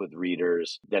relationship with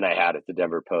readers than I had at the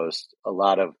Denver Post. A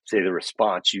lot of, say, the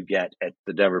response you get at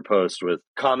the Denver Post with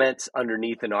comments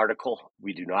underneath an article,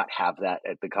 we do not have that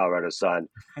at the Colorado Sun.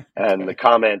 And the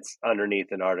comments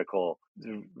underneath an article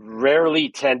rarely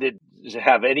tended to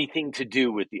have anything to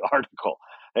do with the article.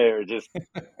 They're just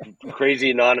crazy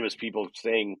anonymous people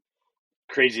saying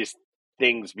craziest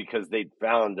things because they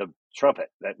found a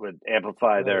trumpet that would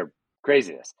amplify their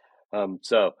craziness.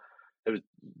 So it was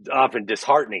often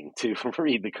disheartening to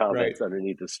read the comments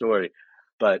underneath the story.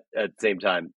 But at the same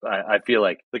time, I feel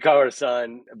like the Colorado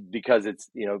Sun, because it's,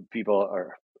 people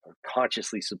are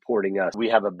consciously supporting us, we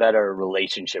have a better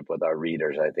relationship with our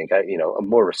readers. I think, I'm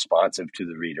more responsive to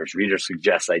the readers. Readers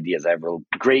suggest ideas. I have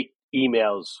great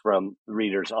emails from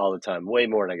readers all the time, way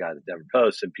more than I got at the Denver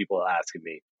Post, and people asking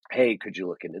me, hey, could you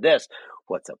look into this?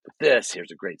 What's up with this?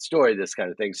 Here's a great story, this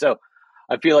kind of thing. So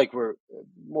I feel like we're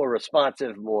more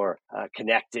responsive, more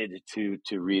connected to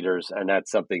readers, and that's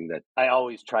something that I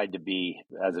always tried to be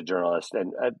as a journalist,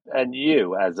 and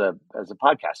you as a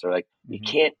podcaster. Like, you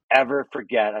can't ever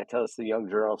forget. I tell this to young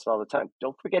journalists all the time: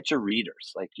 don't forget your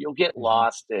readers. Like, you'll get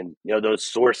lost in those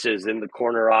sources in the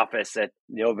corner office at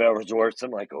Vail Resorts.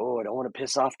 I'm like, oh, I don't want to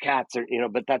piss off cats, or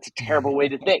but that's a terrible way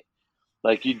to think.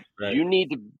 Like, you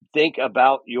need to think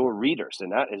about your readers,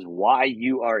 and that is why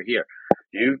you are here.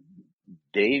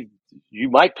 You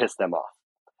might piss them off,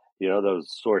 those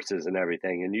sources and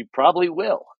everything, and you probably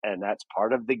will, and that's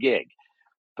part of the gig.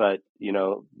 But,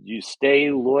 you stay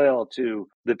loyal to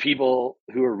the people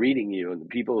who are reading you and the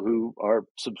people who are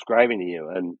subscribing to you,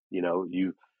 and,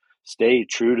 you stay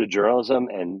true to journalism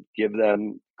and give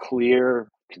them clear,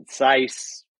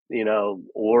 concise,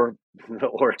 or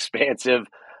expansive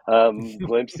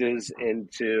glimpses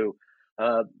into,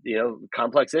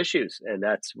 complex issues. And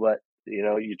that's what,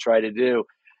 you try to do.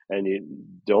 And you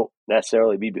don't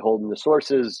necessarily be beholden to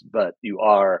sources, but you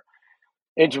are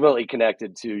intimately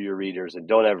connected to your readers, and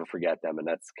don't ever forget them. And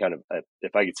that's kind of,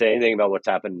 if I could say anything about what's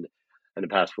happened in the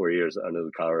past 4 years under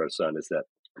the Colorado Sun, is that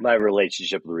my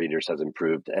relationship with readers has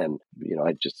improved. And,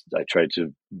 I try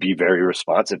to be very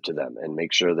responsive to them and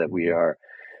make sure that we are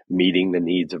meeting the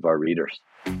needs of our readers.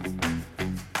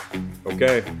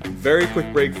 Okay, very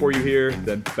quick break for you here,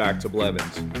 then back to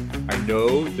Blevins. I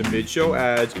know the mid-show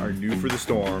ads are new for the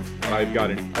Storm, but I've got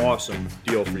an awesome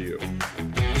deal for you.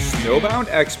 Snowbound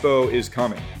Expo is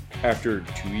coming. After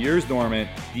 2 years dormant,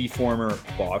 the former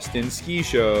Boston Ski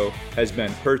Show has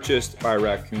been purchased by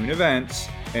Raccoon Events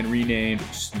and renamed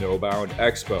Snowbound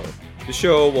Expo. The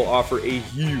show will offer a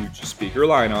huge speaker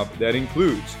lineup that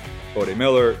includes Bode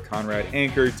Miller, Conrad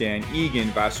Anker, Dan Egan,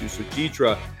 Vasu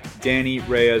Suchitra, Danny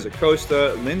Reyes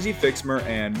Acosta, Lindsay Fixmer,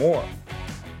 and more.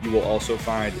 You will also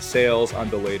find sales on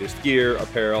the latest gear,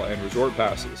 apparel, and resort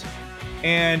passes.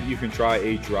 And you can try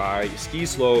a dry ski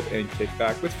slope and kick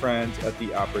back with friends at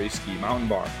the Opry Ski Mountain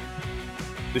Bar.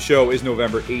 The show is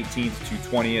November 18th to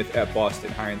 20th at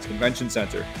Boston Heinz Convention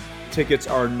Center. Tickets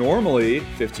are normally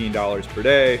 $15 per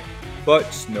day, but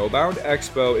Snowbound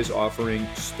Expo is offering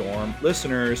Storm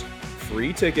listeners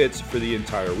free tickets for the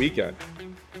entire weekend.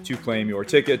 To claim your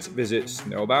tickets, visit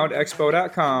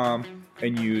snowboundexpo.com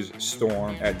and use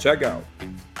Storm at checkout.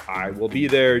 I will be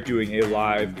there doing a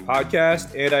live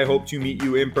podcast, and I hope to meet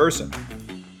you in person.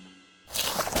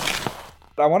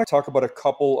 I want to talk about a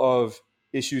couple of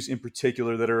issues in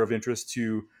particular that are of interest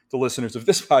to the listeners of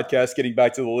this podcast, getting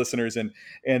back to the listeners and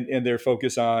their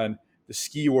focus on the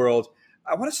ski world.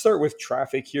 I want to start with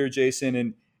traffic here,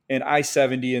 Jason, and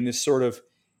I-70 and this sort of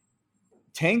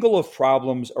tangle of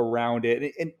problems around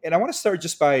it. And I want to start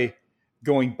just by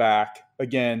going back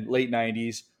again, late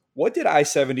 90s. What did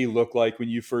I-70 look like when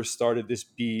you first started this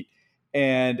beat?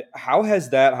 And how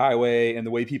has that highway and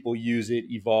the way people use it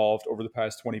evolved over the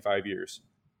past 25 years?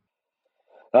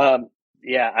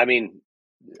 Yeah, I mean,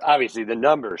 obviously the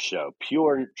numbers show,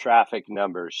 pure traffic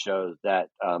numbers show that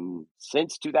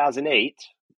since 2008,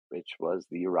 which was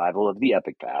the arrival of the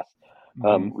Epic Pass,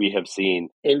 we have seen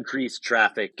increased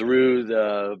traffic through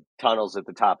the tunnels at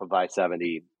the top of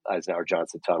I-70, Eisenhower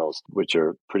Johnson tunnels, which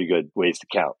are pretty good ways to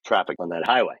count traffic on that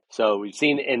highway. So we've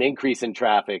seen an increase in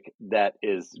traffic that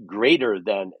is greater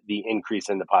than the increase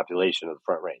in the population of the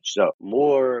Front Range. So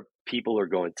more people are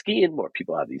going skiing, more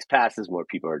people have these passes, more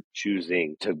people are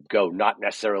choosing to go not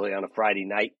necessarily on a Friday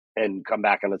night and come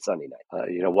back on a Sunday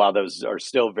night. While those are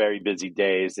still very busy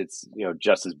days, it's,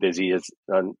 just as busy as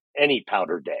on any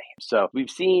powder day. So we've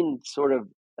seen sort of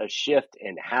a shift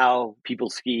in how people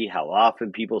ski, how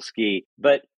often people ski.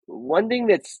 But one thing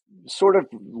that's sort of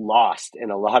lost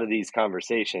in a lot of these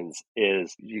conversations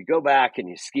is you go back and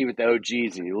you ski with the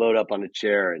OGs and you load up on a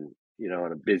chair and,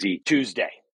 on a busy Tuesday,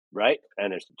 right?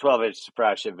 And there's 12 inches of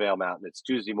fresh at Vail Mountain. It's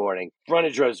Tuesday morning.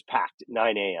 Frontage road's packed at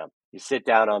 9 a.m. You sit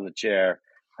down on the chair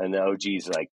and the OG's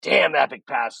like, damn, Epic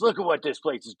Pass, look at what this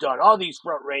place has done. All these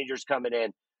front rangers coming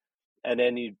in. And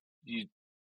then you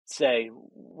say,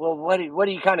 well, what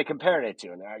are you kind of comparing it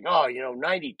to? And they're like, oh,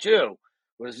 92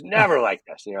 was never like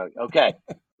this. Okay.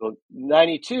 Well,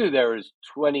 92, there was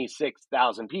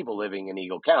 26,000 people living in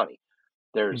Eagle County.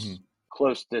 There's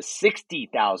close to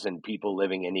 60,000 people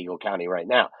living in Eagle County right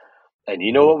now. And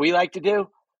you know what we like to do?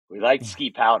 We like to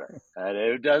ski powder. And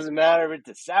it doesn't matter if it's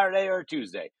a Saturday or a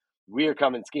Tuesday. We are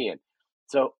coming skiing.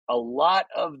 So a lot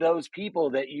of those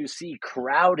people that you see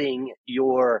crowding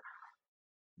your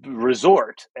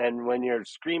resort, and when you're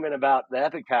screaming about the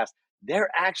Epic Pass, they're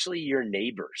actually your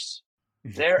neighbors.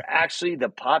 They're actually the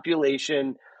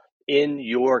population in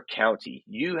your county.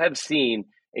 You have seen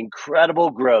incredible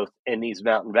growth in these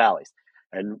mountain valleys.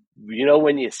 And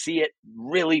when you see it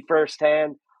really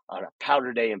firsthand on a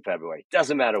powder day in February,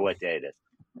 doesn't matter what day it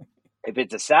is. If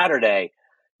it's a Saturday,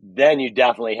 then you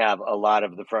definitely have a lot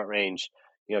of the Front Range,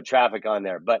 traffic on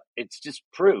there. But it's just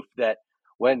proof that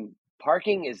when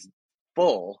parking is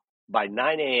full by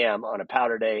 9 a.m. on a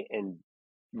powder day and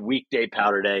weekday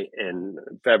powder day in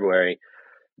February,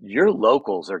 your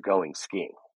locals are going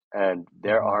skiing. And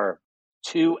there are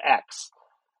 2x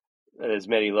as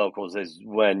many locals as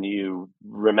when you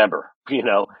remember,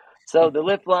 So the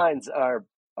lift lines are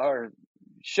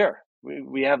sure,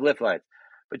 we have lift lines.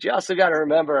 But you also got to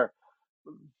remember,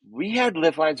 we had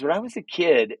lift lines when I was a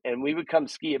kid and we would come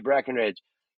ski at Breckenridge.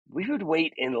 We would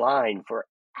wait in line for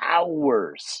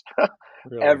hours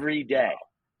every day.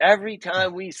 Wow. Every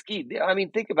time we skied. I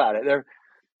mean, think about it. They're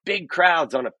big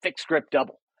crowds on a fixed grip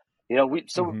double.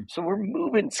 So we're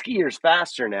moving skiers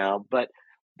faster now, but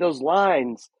those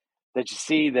lines that you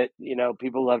see that,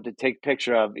 people love to take a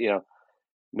picture of,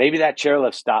 maybe that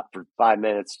chairlift stopped for 5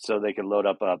 minutes so they can load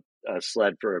up a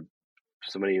sled for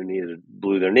somebody who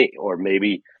blew their knee, or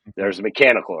maybe there's a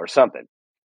mechanical or something.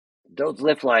 Those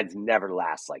lift lines never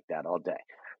last like that all day.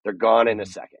 They're gone in a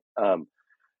second.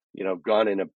 Gone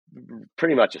in a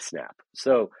pretty much a snap.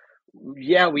 So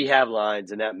yeah, we have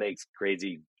lines, and that makes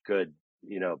crazy good,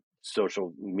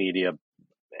 social media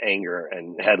anger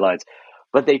and headlines,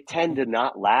 but they tend to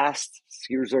not last.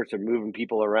 Ski resorts are moving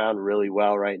people around really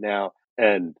well right now.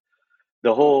 And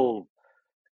the whole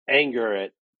anger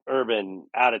at urban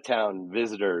out-of-town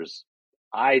visitors,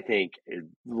 I think, is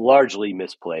largely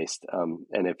misplaced.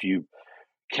 And if you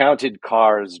counted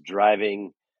cars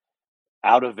driving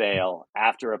out of Vail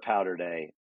after a powder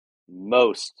day,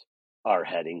 most are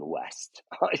heading west.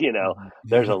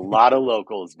 There's a lot of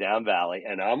locals down valley,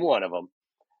 and I'm one of them.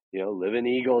 Live in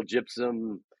Eagle,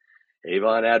 Gypsum,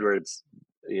 Avon, Edwards.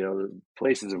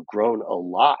 Places have grown a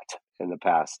lot in the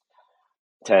past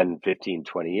 10, 15,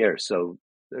 20 years. So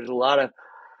there's a lot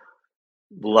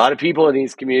of people in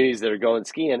these communities that are going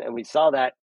skiing, and we saw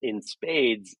that in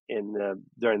spades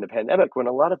during the pandemic, when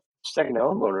a lot of second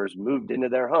homeowners moved into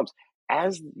their homes,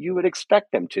 as you would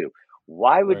expect them to.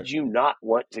 Why would you not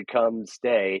want to come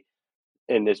stay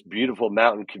in this beautiful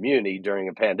mountain community during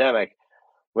a pandemic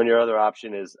when your other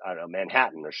option is, I don't know,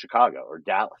 Manhattan or Chicago or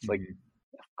Dallas? Like,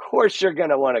 of course you're going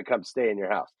to want to come stay in your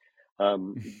house.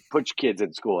 put your kids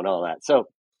in school and all that. So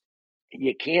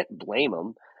you can't blame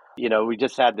them. We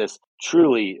just had this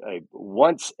truly a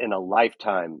once in a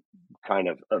lifetime kind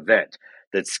of event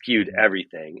that skewed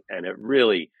everything. And it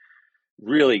really,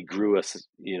 really grew us,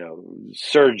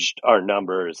 surged our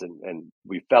numbers, and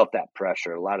we felt that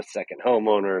pressure. A lot of second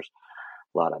homeowners,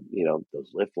 a lot of, those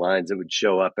lift lines that would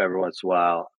show up every once in a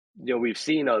while. We've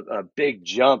seen a big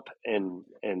jump in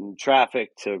traffic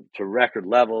to record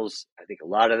levels. I think a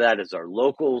lot of that is our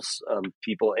locals,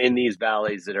 people in these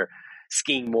valleys that are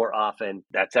skiing more often.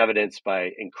 That's evidenced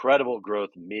by incredible growth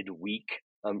midweek.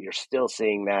 You're still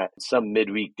seeing that. Some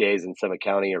midweek days in Summit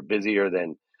County are busier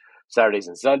than Saturdays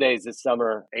and Sundays this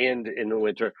summer and in the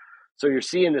winter. So you're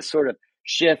seeing this sort of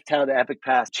shift, how the Epic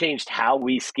Pass changed how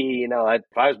we ski.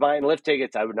 If I was buying lift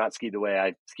tickets, I would not ski the way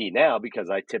I ski now, because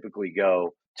I typically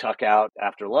go tuck out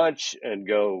after lunch and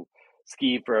go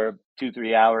ski for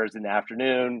 2-3 hours in the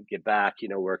afternoon, get back,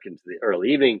 work into the early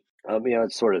evening.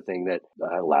 It's sort of thing that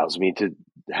allows me to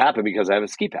happen because I have a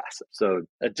ski pass. So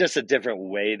just a different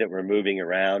way that we're moving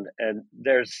around. And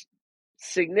there's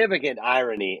significant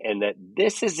irony in that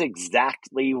this is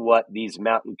exactly what these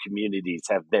mountain communities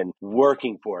have been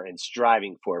working for and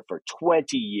striving for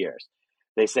 20 years.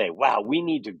 They say, wow, we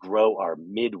need to grow our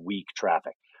midweek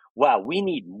traffic. Wow, we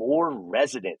need more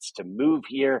residents to move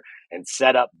here and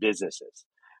set up businesses.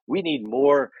 We need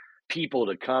more people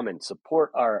to come and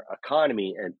support our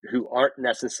economy and who aren't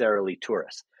necessarily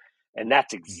tourists. And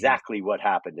that's exactly what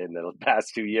happened in the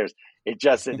past 2 years. It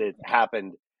just that it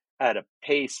happened at a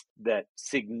pace that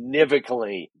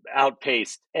significantly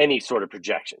outpaced any sort of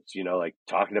projections. Like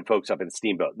talking to folks up in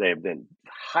Steamboat, they have been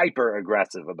hyper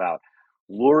aggressive about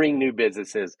luring new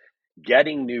businesses,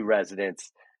 getting new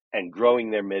residents, and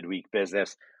growing their midweek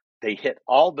business. They hit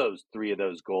all three of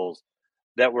those goals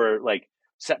that were like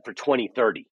set for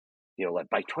 2030. Like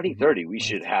by 2030, we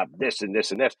should have this and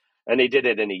this and this. And they did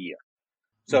it in a year.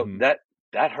 So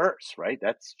that hurts, right?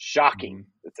 That's shocking.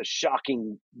 It's a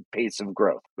shocking pace of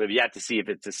growth. We've yet to see if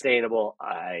it's sustainable.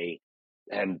 I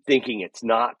am thinking it's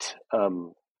not,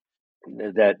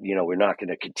 that, we're not going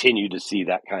to continue to see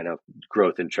that kind of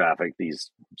growth in traffic. These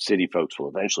city folks will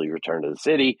eventually return to the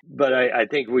city. But I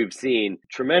think we've seen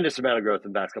tremendous amount of growth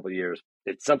in the past couple of years.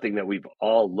 It's something that we've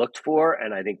all looked for.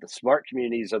 And I think the smart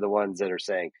communities are the ones that are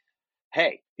saying,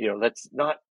 hey, let's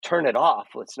not turn it off.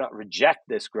 Let's not reject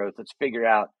this growth. Let's figure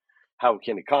out how we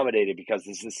can accommodate it, because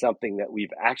this is something that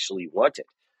we've actually wanted.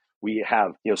 We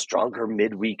have, stronger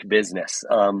midweek business.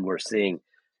 We're seeing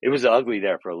it was ugly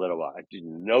there for a little while.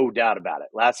 No doubt about it.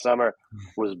 Last summer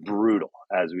was brutal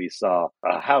as we saw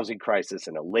a housing crisis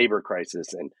and a labor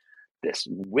crisis and this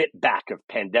whip back of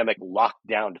pandemic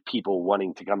lockdown to people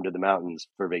wanting to come to the mountains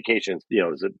for vacations. It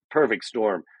was a perfect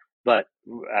storm. But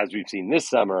as we've seen this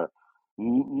summer,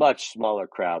 much smaller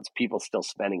crowds, people still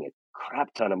spending a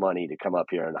crap ton of money to come up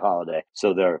here on a holiday.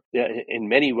 So they're, in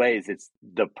many ways, it's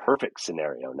the perfect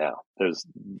scenario now. There's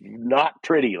not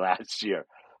pretty last year,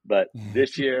 but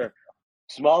this year,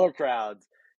 smaller crowds,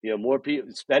 more people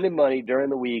spending money during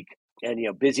the week and,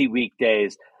 busy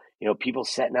weekdays, people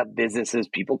setting up businesses,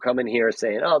 people coming here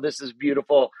saying, oh, this is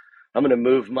beautiful. I'm going to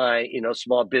move my,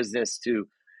 small business to,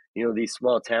 these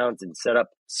small towns and set up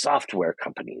software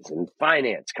companies and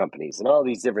finance companies and all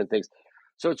these different things.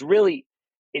 So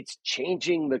it's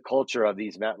changing the culture of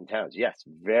these mountain towns. Yes,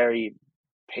 very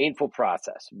painful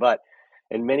process, but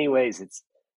in many ways, it's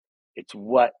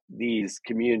what these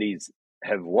communities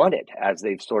have wanted as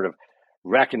they've sort of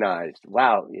recognized,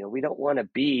 wow, we don't want to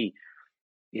be,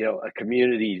 a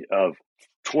community of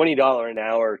 $20 an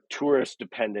hour tourist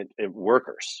dependent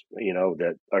workers,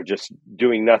 that are just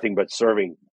doing nothing but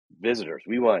serving visitors.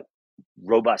 We want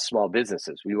robust small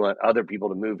businesses. We want other people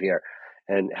to move here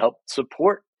and help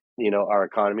support, our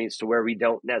economies to where we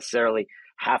don't necessarily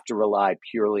have to rely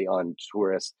purely on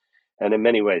tourists. And in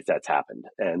many ways that's happened.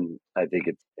 And I think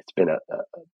it's been a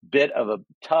bit of a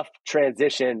tough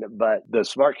transition, but the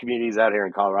smart communities out here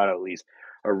in Colorado, at least,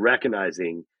 are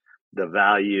recognizing the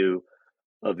value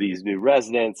of these new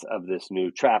residents, of this new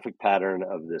traffic pattern,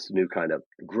 of this new kind of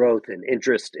growth and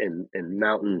interest in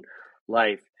mountain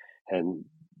life. And,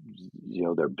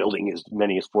 they're building as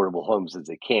many affordable homes as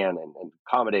they can and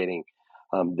accommodating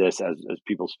this as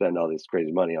people spend all this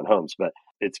crazy money on homes. But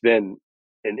it's been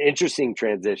an interesting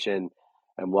transition.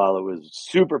 And while it was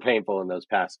super painful in those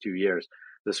past 2 years,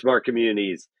 the smart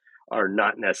communities are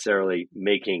not necessarily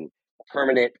making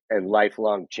permanent and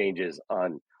lifelong changes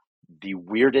on the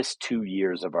weirdest 2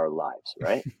 years of our lives,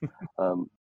 right? It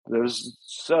was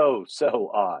so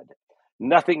odd.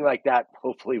 Nothing like that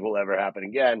hopefully will ever happen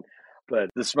again. But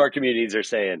the smart communities are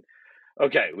saying,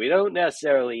 Okay, we don't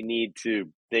necessarily need to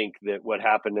think that what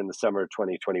happened in the summer of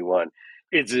 2021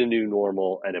 is a new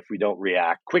normal. And if we don't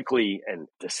react quickly and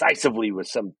decisively with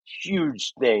some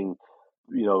huge thing,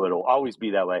 it'll always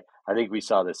be that way. I think we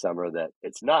saw this summer that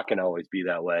it's not going to always be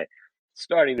that way.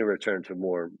 Starting to return to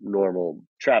more normal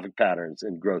traffic patterns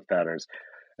and growth patterns.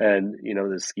 And,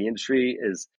 the ski industry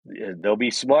they'll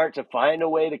be smart to find a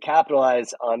way to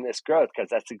capitalize on this growth because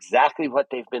that's exactly what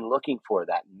they've been looking for,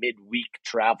 that midweek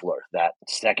traveler, that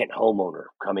second homeowner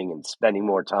coming and spending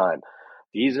more time.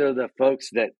 These are the folks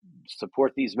that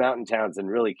support these mountain towns and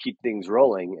really keep things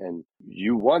rolling. And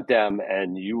you want them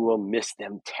and you will miss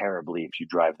them terribly if you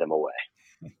drive them away.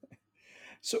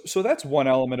 So that's one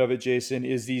element of it, Jason,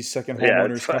 is these second Yeah,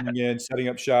 it's homeowners fun. coming in, setting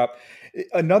up shop.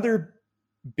 Another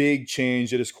big change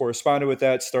that has corresponded with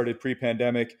that, started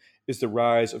pre-pandemic, is the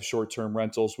rise of short-term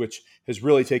rentals, which has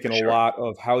really taken For a sure. lot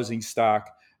of housing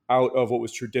stock out of what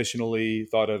was traditionally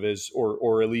thought of as,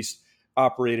 or at least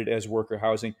operated as worker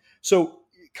housing. So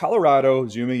Colorado,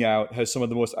 zooming out, has some of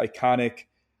the most iconic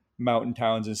mountain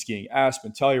towns in skiing: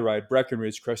 Aspen, Telluride,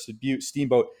 Breckenridge, Crested Butte,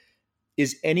 Steamboat.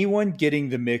 Is anyone getting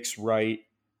the mix right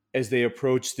as they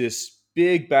approach this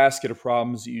big basket of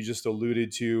problems that you just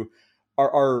alluded to?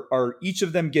 Are each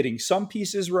of them getting some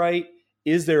pieces right?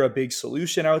 Is there a big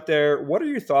solution out there? What are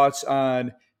your thoughts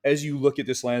on, as you look at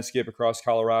this landscape across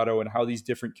Colorado and how these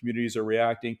different communities are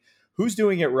reacting? Who's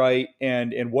doing it right,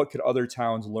 and what could other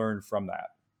towns learn from that?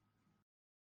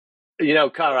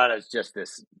 Colorado is just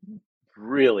this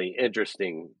really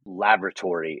interesting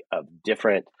laboratory of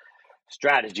different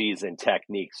strategies and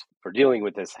techniques for dealing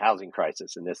with this housing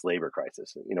crisis and this labor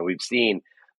crisis. We've seen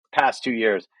past 2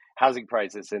 years, housing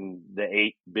prices in the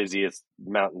 8 busiest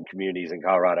mountain communities in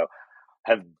Colorado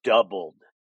have doubled.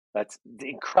 That's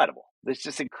incredible. It's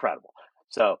just incredible.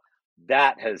 So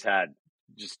that has had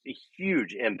just a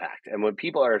huge impact. And when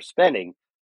people are spending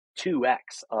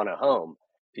 2x on a home,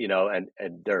 and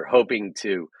they're hoping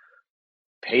to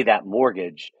pay that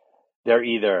mortgage, they're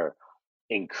either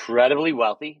incredibly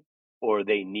wealthy or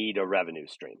they need a revenue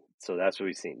stream. So that's what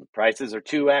we've seen. The prices are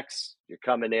 2x. You're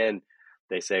coming in.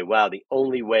 They say, wow, the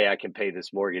only way I can pay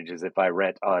this mortgage is if I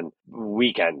rent on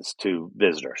weekends to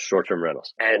visitors, short-term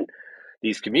rentals. And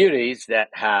these communities that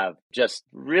have just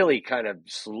really kind of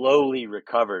slowly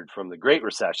recovered from the Great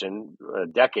Recession a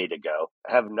decade ago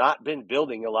have not been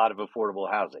building a lot of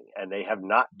affordable housing, and they have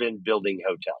not been building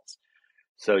hotels.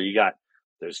 So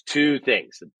there's two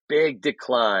things: a big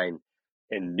decline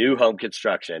in new home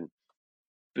construction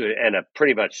and a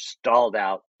pretty much stalled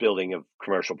out building of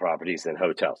commercial properties and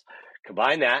hotels.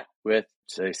 Combine that with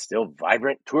a still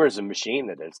vibrant tourism machine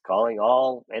that is calling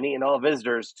any and all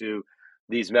visitors to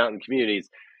these mountain communities.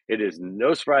 It is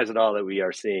no surprise at all that we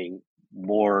are seeing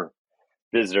more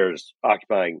visitors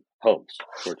occupying homes.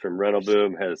 Short-term rental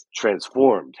boom has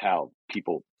transformed how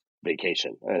people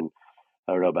vacation. And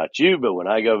I don't know about you, but when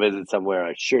I go visit somewhere,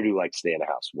 I sure do like to stay in a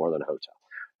house more than a hotel.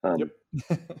 Yep.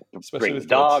 Especially Bring the with kids.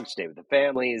 dogs, stay with the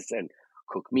families, and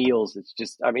cook meals. It's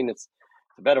just, it's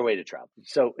a better way to travel.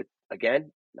 So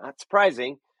again, not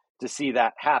surprising to see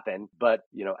that happen. But,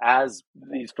 as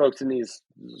these folks in these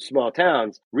small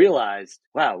towns realized,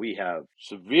 wow, we have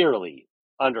severely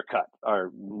undercut our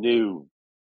new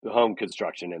home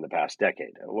construction in the past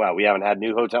decade. Wow, we haven't had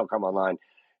new hotel come online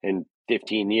in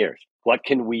 15 years. What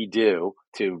can we do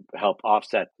to help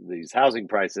offset these housing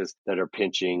prices that are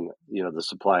pinching, the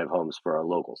supply of homes for our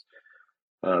locals?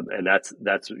 And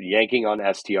that's yanking on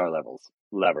STR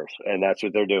levers, and that's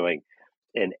what they're doing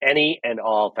in any and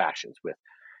all fashions, with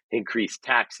increased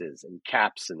taxes and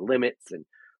caps and limits and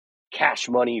cash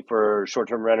money for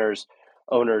short-term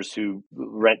owners who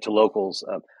rent to locals.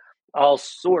 All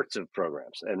sorts of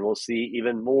programs, and we'll see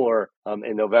even more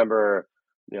in November.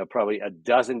 Probably a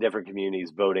dozen different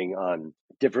communities voting on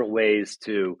different ways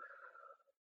to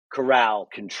corral,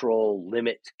 control,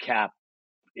 limit, cap,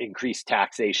 increase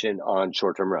taxation on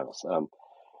short-term rentals.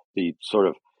 The sort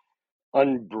of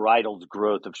unbridled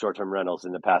growth of short-term rentals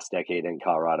in the past decade in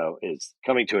Colorado is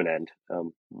coming to an end.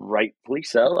 Rightfully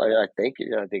so, I think.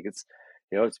 I think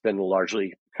it's been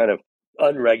largely kind of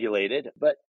unregulated,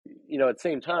 but at the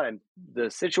same time, the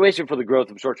situation for the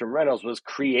growth of short-term rentals was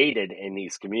created in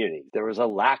these communities. There was a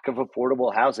lack of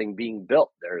affordable housing being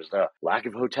built. There's a lack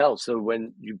of hotels. So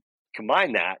when you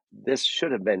combine that, this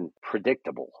should have been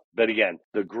predictable. But again,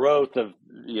 the growth of,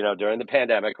 during the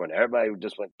pandemic, when everybody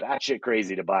just went batshit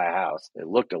crazy to buy a house, it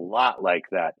looked a lot like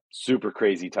that super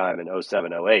crazy time in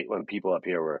 07, 08, when people up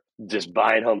here were just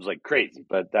buying homes like crazy.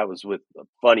 But that was with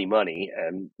funny money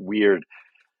and weird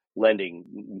lending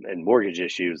and mortgage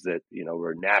issues that,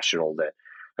 were national, that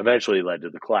eventually led to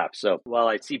the collapse. So while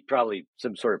I see probably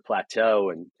some sort of plateau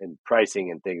and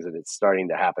pricing and things, and it's starting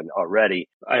to happen already,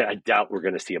 I doubt we're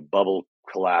going to see a bubble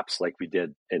collapse like we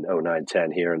did in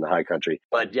 09-10 here in the high country.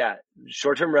 But yeah,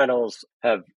 short-term rentals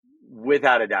have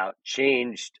without a doubt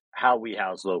changed how we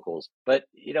house locals. But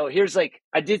here's I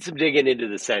did some digging into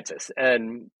the census,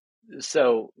 and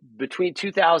so between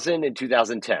 2000 and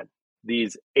 2010,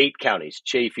 these 8 counties,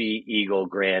 Chaffee, Eagle,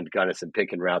 Grand, Gunnison,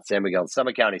 Pickens, Routt, San Miguel, and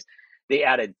Summit counties, they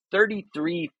added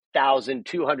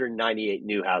 33,298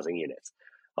 new housing units.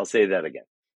 I'll say that again.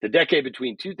 The decade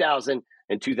between 2000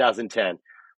 and 2010,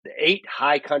 the 8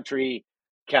 high country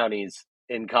counties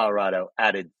in Colorado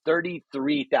added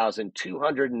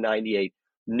 33,298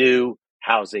 new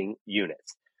housing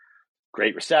units.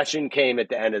 Great Recession came at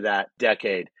the end of that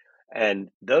decade. And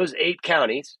those 8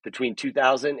 counties between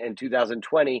 2000 and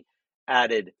 2020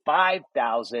 added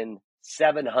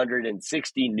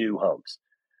 5,760 new homes.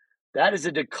 That is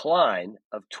a decline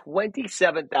of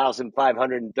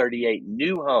 27,538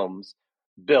 new homes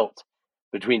built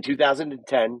between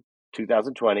 2010,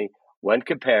 2020, when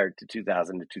compared to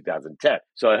 2000 to 2010.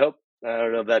 So I don't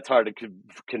know if that's hard to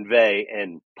convey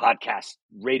in podcast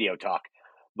radio talk,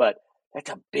 but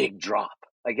that's a big drop.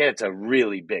 Again, it's a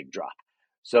really big drop.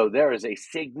 So there is a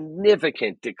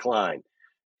significant decline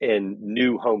in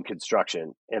new home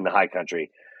construction in the high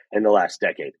country in the last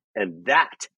decade. And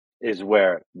that is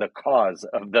where the cause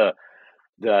of the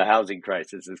housing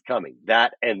crisis is coming.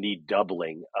 That and the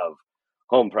doubling of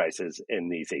home prices in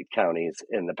these 8 counties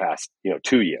in the past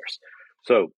 2 years.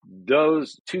 So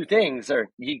those two things are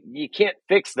you can't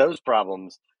fix those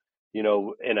problems in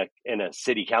a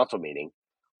city council meeting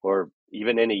or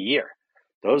even in a year.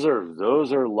 Those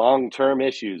are long-term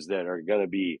issues that are going to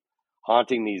be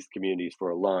haunting these communities for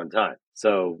a long time.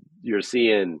 So you're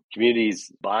seeing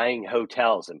communities buying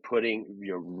hotels and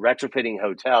retrofitting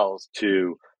hotels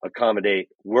to accommodate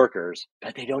workers,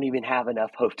 but they don't even have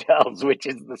enough hotels, which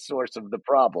is the source of the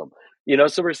problem.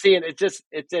 So we're seeing it's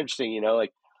interesting, I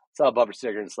saw a bumper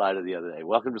sticker in Slido the other day.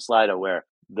 Welcome to Slido, where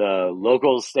the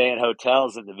locals stay in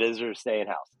hotels and the visitors stay in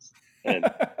houses. And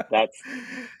that's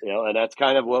and that's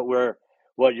kind of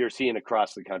what you're seeing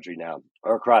across the country now,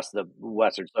 or across the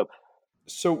Western.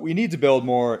 So we need to build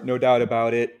more, no doubt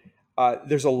about it.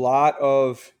 There's a lot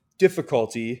of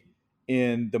difficulty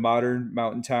in the modern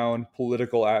mountain town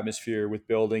political atmosphere with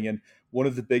building. And one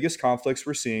of the biggest conflicts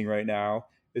we're seeing right now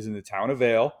is in the town of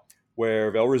Vail, where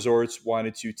Vail Resorts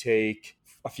wanted to take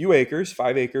a few acres,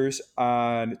 5 acres,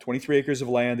 on 23 acres of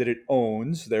land that it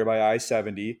owns there by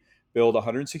I-70, build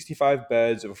 165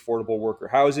 beds of affordable worker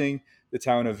housing. The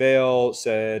town of Vail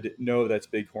said, no, that's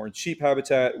bighorn sheep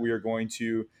habitat. We are going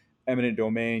to eminent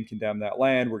domain, condemn that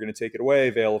land. We're going to take it away.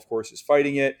 Vail, of course, is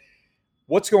fighting it.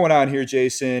 What's going on here,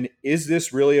 Jason? Is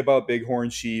this really about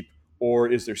bighorn sheep, or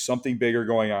is there something bigger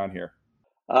going on here?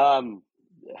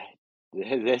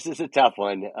 This is a tough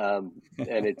one,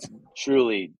 and it's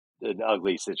truly an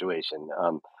ugly situation.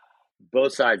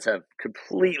 Both sides have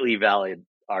completely valid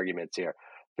arguments here.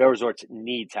 Vail Resorts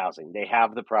needs housing. They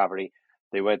have the property.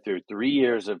 They went through 3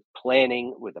 years of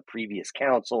planning with a previous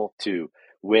council to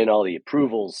win all the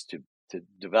approvals to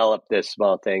develop this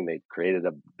small thing. They created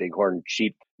a bighorn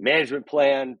sheep management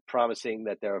plan, promising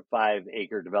that there are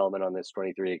 5-acre development on this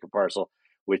 23-acre parcel,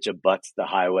 which abuts the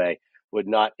highway, would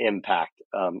not impact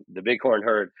the bighorn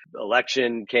herd.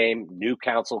 Election came, new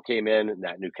council came in, and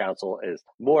that new council is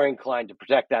more inclined to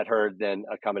protect that herd than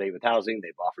accommodate with housing.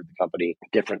 They've offered the company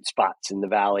different spots in the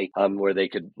valley where they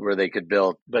could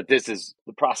build. But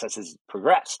the process has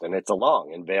progressed, and it's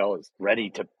along, and Vail is ready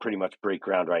to pretty much break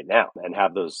ground right now and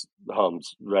have those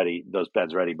homes ready, those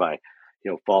beds ready by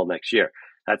fall next year.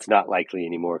 That's not likely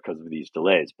anymore because of these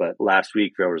delays. But last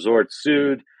week, Vail Resorts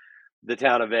sued the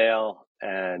town of Vail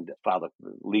and filed a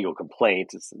legal complaint.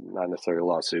 It's not necessarily a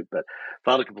lawsuit, but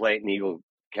filed a complaint in Eagle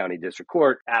County District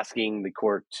Court asking the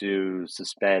court to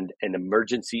suspend an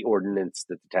emergency ordinance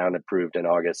that the town approved in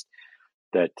August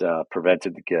that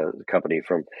prevented the company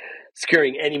from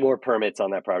securing any more permits on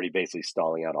that property, basically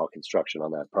stalling out all construction on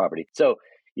that property. So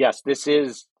yes, this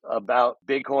is about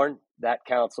bighorn. That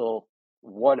council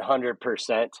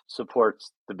 100%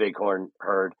 supports the bighorn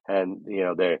herd, and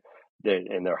they're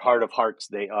in their heart of hearts,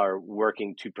 they are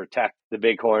working to protect the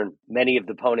bighorn. Many of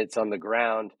the opponents on the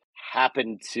ground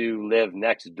happen to live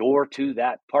next door to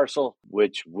that parcel,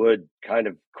 which would kind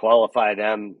of qualify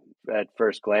them at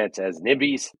first glance as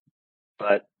NIMBYs.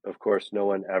 But of course, no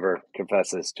one ever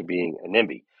confesses to being a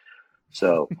NIMBY.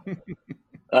 So,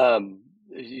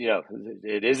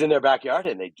 it is in their backyard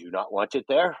and they do not want it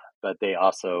there, but they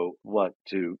also want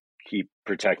to keep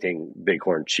protecting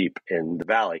bighorn sheep in the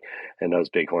valley. And those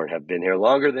bighorn have been here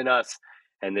longer than us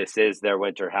and this is their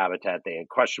winter habitat. They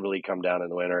unquestionably come down in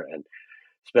the winter and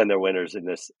spend their winters in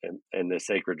this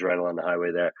sacred dreidel on the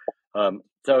highway there.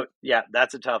 So yeah,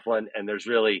 that's a tough one. And there's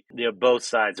really, both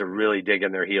sides are really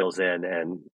digging their heels in.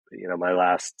 And, my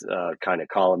last kind of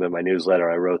column in my newsletter,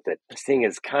 I wrote that this thing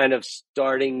is kind of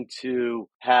starting to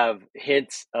have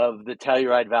hints of the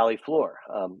Telluride Valley floor.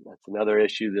 That's another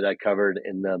issue that I covered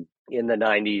in the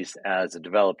 90s as a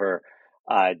developer.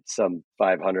 I had some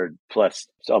 500 plus,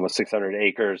 almost 600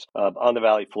 acres on the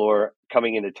valley floor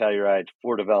coming into Telluride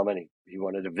for development. He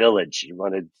wanted a village. He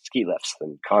wanted ski lifts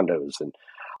and condos and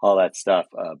all that stuff.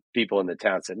 People in the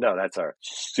town said, no, that's our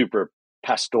super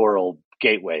pastoral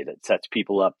gateway that sets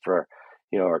people up for,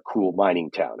 our cool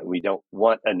mining town. And we don't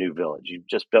want a new village. You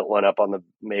just built one up on the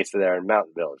mesa there in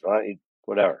Mountain Village, right?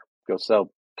 Whatever. Go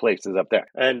sell places up there.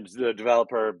 And the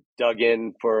developer dug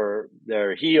in for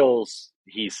their heels.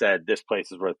 He said, this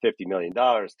place is worth $50 million.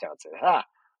 Town said,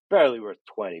 barely worth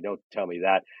 20. Don't tell me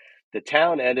that. The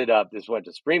town ended up, this went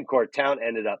to Supreme Court, town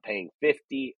ended up paying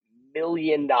 $50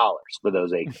 million for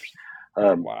those acres.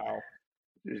 Wow.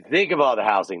 Think of all the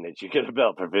housing that you could have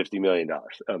built for $50 million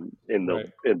in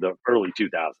the early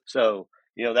 2000s. So,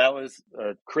 that was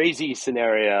a crazy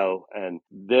scenario. And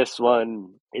this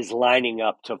one is lining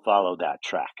up to follow that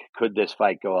track. Could this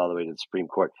fight go all the way to the Supreme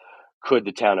Court? Could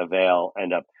the town of Vail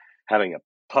end up having a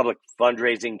public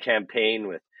fundraising campaign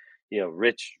with,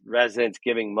 rich residents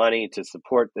giving money to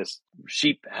support this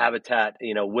sheep habitat?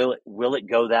 Will it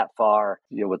go that far?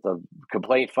 With the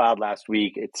complaint filed last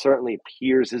week, it certainly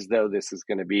appears as though this is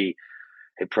going to be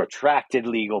a protracted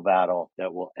legal battle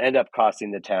that will end up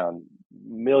costing the town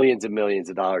millions and millions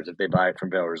of dollars if they buy it from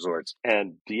Vail Resorts.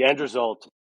 And the end result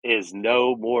is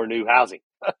no more new housing.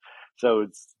 So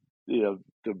it's,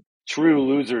 the true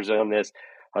losers on this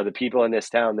are the people in this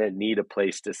town that need a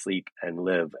place to sleep and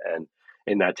live and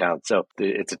in that town. So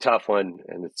it's a tough one,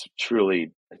 and it's a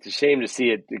shame to see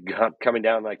it coming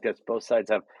down like this. Both sides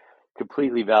have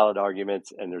completely valid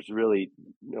arguments, and there's really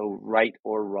no right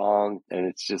or wrong. And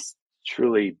it's just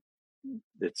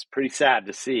it's pretty sad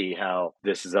to see how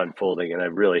this is unfolding. And I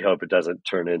really hope it doesn't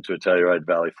turn into a Telluride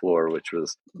Valley floor, which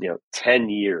was, 10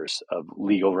 years of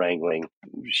legal wrangling,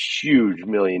 huge $1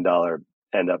 million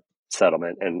end up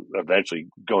settlement, and eventually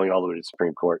going all the way to the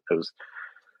Supreme Court. It was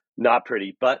not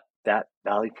pretty, but that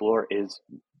valley floor is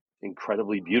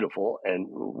incredibly beautiful and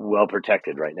well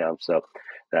protected right now. So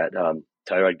that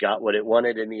Telluride got what it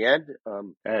wanted in the end,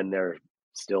 and they're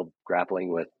still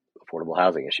grappling with affordable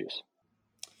housing issues.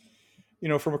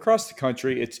 From across the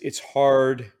country, it's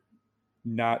hard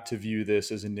not to view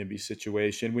this as a NIMBY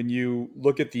situation. When you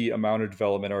look at the amount of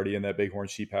development already in that bighorn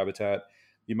sheep habitat,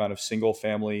 the amount of single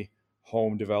family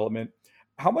home development,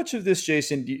 how much of this,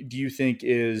 Jason, do you think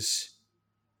is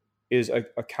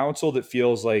a council that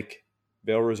feels like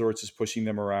Vail Resorts is pushing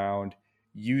them around,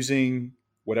 using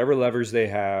whatever levers they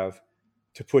have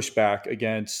to push back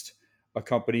against a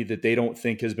company that they don't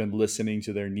think has been listening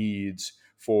to their needs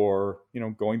for,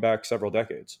 going back several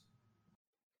decades?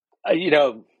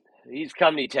 These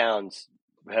company towns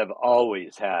have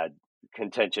always had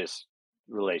contentious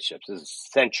relationships. This is a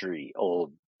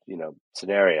century-old,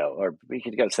 scenario, or we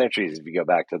could go centuries if you go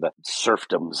back to the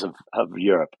serfdoms of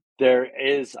Europe. There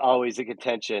is always a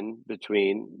contention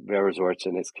between Vail Resorts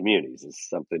and its communities. It's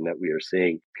something that we are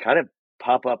seeing kind of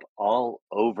pop up all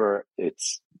over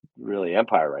its really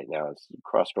empire right now. It's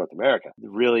across North America.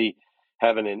 Really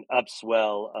having an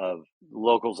upswell of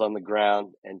locals on the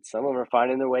ground, and some of them are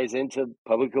finding their ways into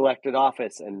public elected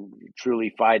office and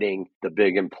truly fighting the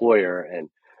big employer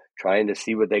and trying to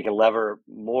see what they can lever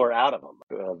more out of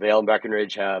them. Vail and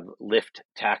Breckenridge have lift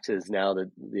taxes now,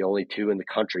 the only two in the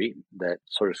country that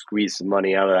sort of squeeze some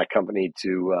money out of that company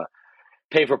to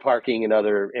pay for parking and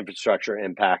other infrastructure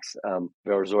impacts.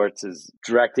 Vail Resorts is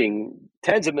directing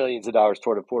tens of millions of dollars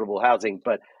toward affordable housing,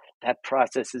 but that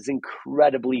process is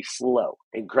incredibly slow,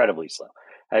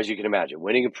 as you can imagine.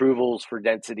 Winning approvals for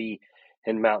density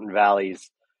in mountain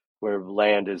valleys where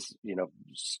land is,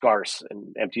 scarce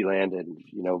and empty land and,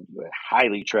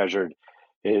 highly treasured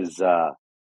is,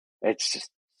 it's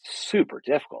just super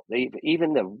difficult.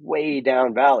 Even the way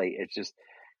down valley, it just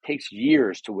takes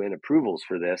years to win approvals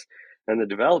for this. And the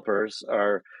developers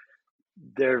why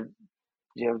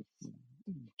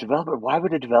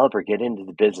would a developer get into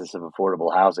the business of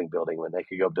affordable housing building when they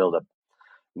could go build a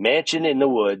mansion in the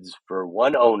woods for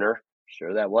one owner?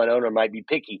 Sure, that one owner might be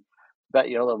picky, but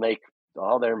they'll make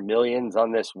all their millions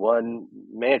on this one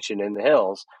mansion in the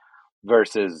hills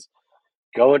versus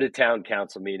going to town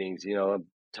council meetings. I'm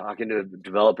talking to a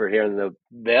developer here in the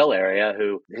Vail area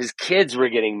who his kids were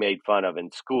getting made fun of in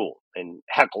school and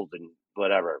heckled and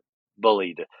whatever,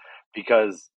 bullied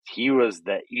because he was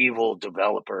the evil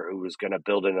developer who was going to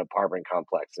build an apartment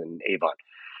complex in Avon.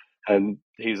 And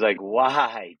he's like,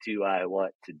 why do I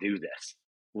want to do this?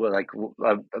 Well, like,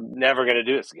 I'm never going to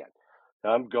do this again.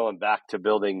 I'm going back to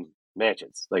building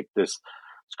mansions like this.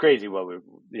 It's crazy what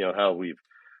how we've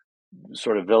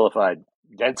sort of vilified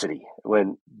density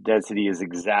when density is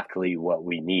exactly what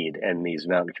we need in these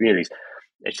mountain communities.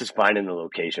 It's just finding the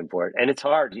location for it. And it's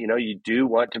hard. You do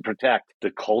want to protect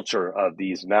the culture of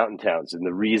these mountain towns and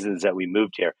the reasons that we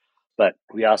moved here. But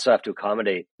we also have to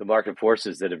accommodate the market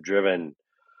forces that have driven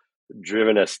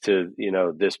us to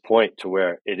this point to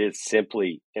where it is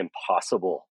simply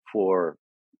impossible for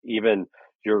even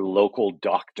your local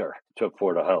doctor to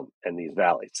afford a home in these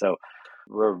valleys. So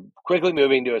we're quickly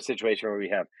moving to a situation where we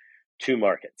have two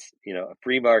markets, a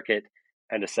free market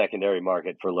and a secondary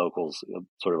market for locals,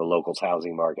 sort of a locals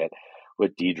housing market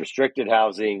with deed restricted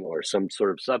housing or some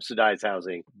sort of subsidized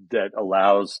housing that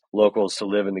allows locals to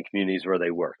live in the communities where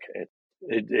they work.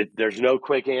 There's no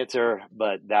quick answer,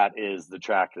 but that is the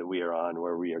track that we are on,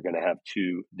 where we are going to have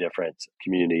two different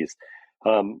communities.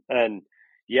 And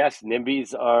yes,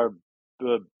 NIMBYs are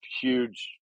a huge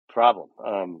problem.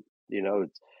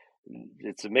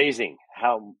 It's amazing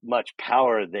how much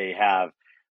power they have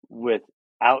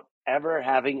without ever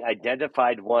having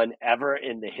identified one ever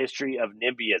in the history of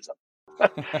NIMBYism,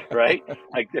 right?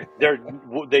 Like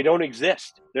they don't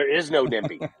exist. There is no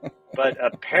NIMBY,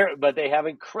 but they have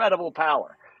incredible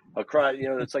power across.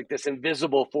 It's like this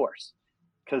invisible force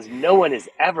because no one is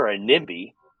ever a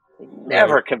NIMBY. They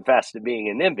never Right. confess to being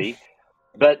a NIMBY,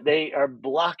 but they are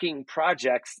blocking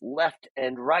projects left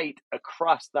and right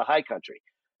across the high country.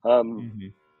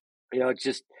 Mhm.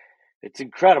 It's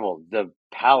incredible the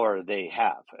power they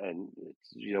have and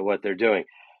what they're doing.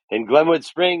 In Glenwood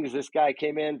Springs, this guy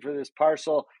came in for this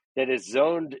parcel that is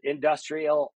zoned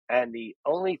industrial, and the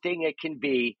only thing it can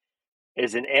be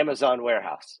is an Amazon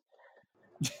warehouse.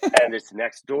 And it's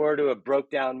next door to a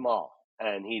broke down mall.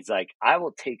 And he's like, I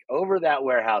will take over that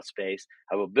warehouse space.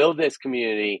 I will build this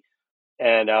community,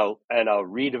 and I'll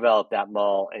redevelop that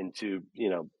mall into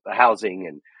housing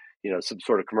and some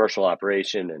sort of commercial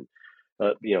operation and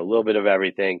a little bit of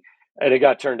everything. And it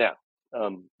got turned down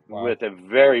Wow. with a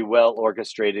very well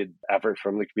orchestrated effort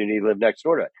from the community who lived next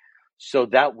door to it. So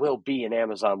that will be an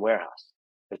Amazon warehouse.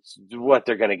 It's what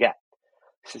they're going to get.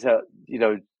 So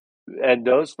and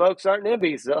those folks aren't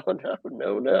NIMBYs. So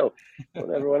no,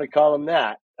 don't ever want to call them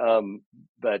that.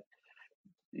 But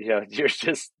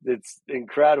it's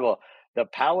incredible. The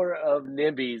power of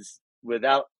NIMBYs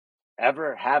without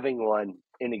ever having one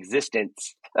in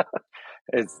existence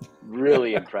is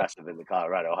really impressive in the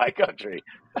Colorado high country.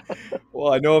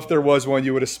 Well, I know if there was one,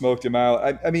 you would have smoked him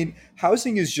out. I mean,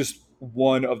 housing is just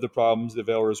one of the problems that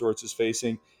Vail Resorts is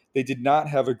facing. They did not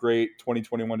have a great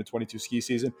 2021 to 22 ski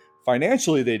season.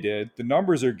 Financially, they did. The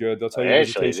numbers are good. They'll tell you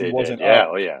Financially, visitation they did. wasn't Yeah. up,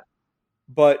 Oh, yeah.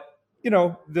 but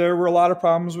there were a lot of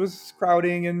problems with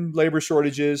crowding and labor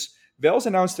shortages. Vail's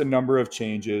announced a number of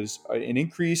changes, an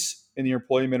increase in the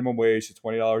employee minimum wage to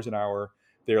 $20 an hour.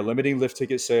 They are limiting lift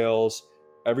ticket sales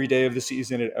every day of the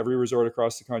season at every resort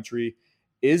across the country.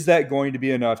 Is that going to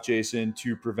be enough, Jason,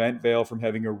 to prevent Vail from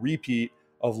having a repeat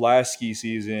of last ski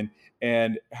season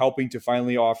and helping to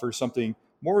finally offer something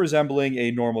more resembling a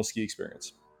normal ski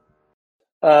experience?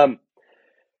 Um,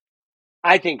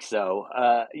 I think so.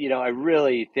 I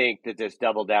really think that this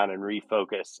double down and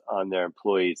refocus on their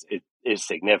employees is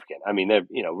significant. I mean,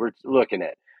 we're looking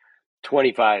at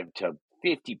 25 to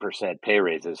 50% pay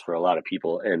raises for a lot of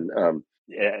people and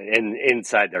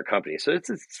inside their company. So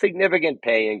it's a significant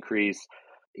pay increase.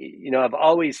 I've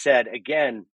always said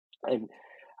again, and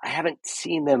I haven't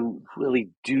seen them really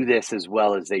do this as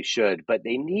well as they should, but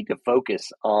they need to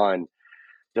focus on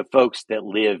the folks that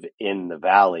live in the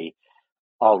valley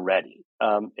already.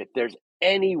 If there's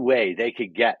any way they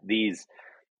could get these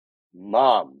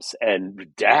moms and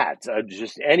dads,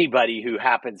 just anybody who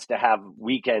happens to have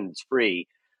weekends free,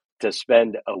 to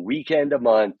spend a weekend a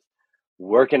month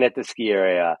working at the ski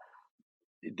area.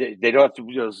 They don't have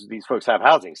to, these folks have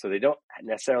housing, so they don't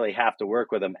necessarily have to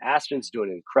work with them. Aspen's doing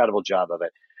an incredible job of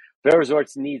it. Vail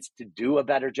Resorts needs to do a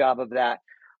better job of that.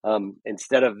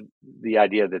 Instead of the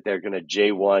idea that they're going to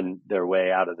J1 their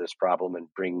way out of this problem and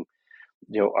bring,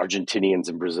 Argentinians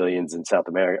and Brazilians and South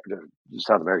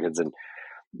Americans and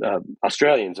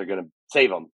Australians are going to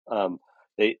save them.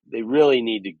 They really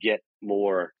need to get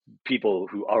more people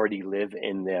who already live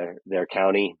in their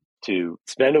county to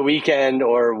spend a weekend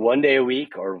or one day a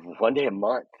week or one day a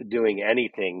month doing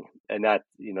anything, and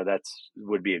that's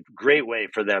would be a great way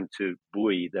for them to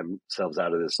buoy themselves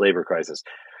out of this labor crisis.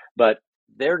 But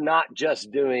they're not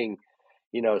just doing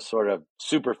sort of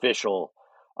superficial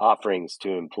offerings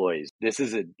to employees. This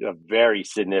is a very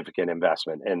significant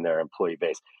investment in their employee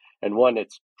base, and one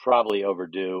that's probably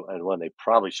overdue, and one they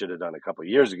probably should have done a couple of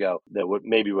years ago that would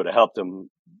have helped them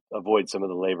avoid some of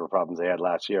the labor problems they had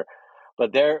last year.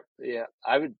 But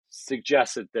I would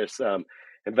suggest that this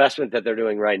investment that they're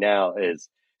doing right now is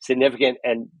significant,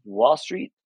 and Wall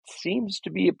Street seems to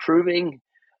be approving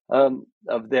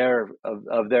of their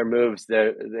moves.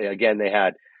 They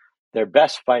had their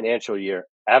best financial year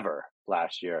ever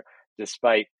last year,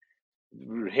 despite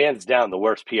hands down the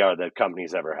worst PR that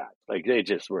company's ever had. Like, they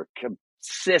just were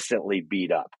consistently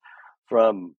beat up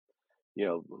from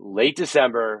late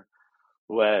December,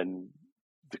 when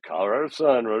the Colorado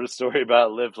Sun wrote a story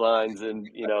about lift lines and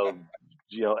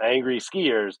angry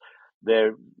skiers.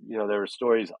 There were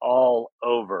stories all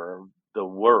over the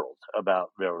world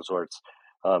about Vail Resorts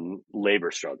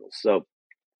labor struggles. So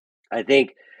I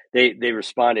think they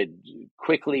responded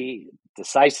quickly,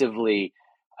 decisively.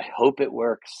 I hope it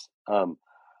works. I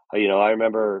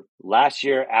remember last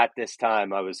year at this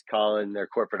time, I was calling their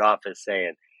corporate office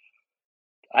saying,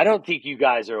 I don't think you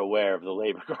guys are aware of the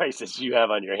labor crisis you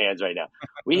have on your hands right now.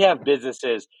 We have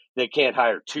businesses that can't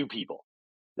hire 2 people,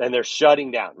 and they're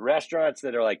shutting down. Restaurants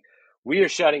that are like, we are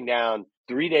shutting down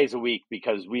 3 days a week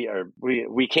because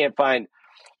we can't find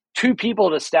 2 people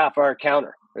to staff our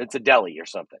counter. It's a deli or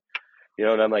something,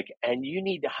 and I'm like, and you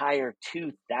need to hire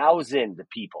 2,000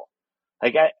 people.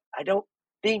 Like, I don't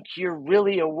think you're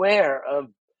really aware of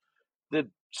the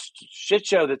shit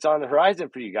show that's on the horizon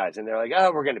for you guys. And they're like,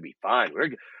 oh, we're going to be fine.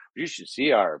 You should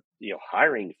see our,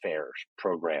 hiring fairs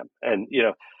program. And,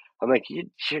 I'm like,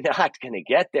 you're not going to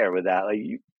get there with that. Like,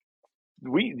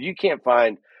 you can't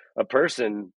find a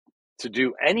person to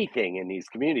do anything in these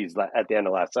communities at the end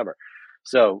of last summer.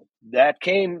 So that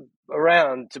came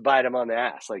around to bite them on the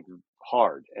ass, like,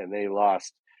 hard. And they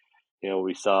lost,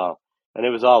 we saw, and it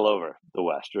was all over the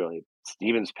West, really.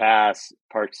 Stevens Pass,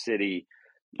 Park City,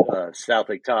 South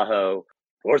Lake Tahoe,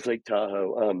 North Lake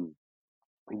Tahoe,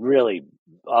 really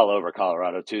all over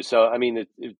Colorado too. So, I mean,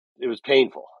 it was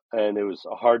painful, and it was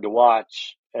hard to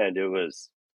watch, and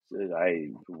I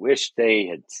wish they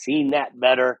had seen that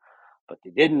better, but they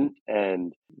didn't.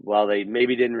 And while they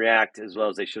maybe didn't react as well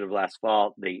as they should have last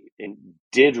fall, they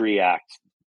did react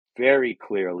very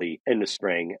clearly in the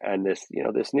spring. And this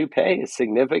new pay is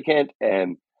significant.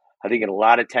 And I think in a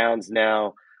lot of towns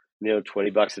now,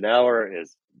 $20 an hour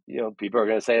is, people are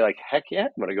going to say, like, heck yeah,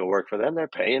 I'm going to go work for them. They're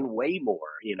paying way more,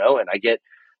 and I get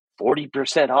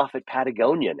 40% off at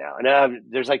Patagonia now. And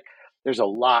there's a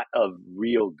lot of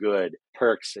real good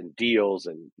perks and deals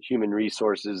and human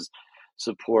resources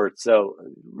support. So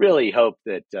really hope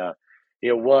that,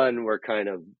 one, we're kind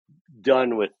of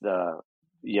done with the,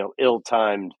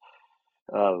 ill-timed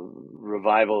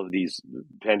revival of these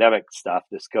pandemic stuff,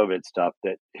 this COVID stuff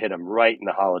that hit them right in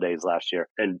the holidays last year.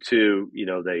 And 2,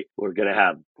 they were going to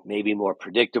have maybe more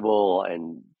predictable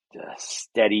and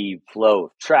steady flow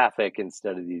of traffic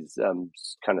instead of these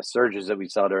kind of surges that we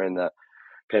saw during the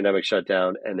pandemic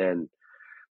shutdown. And then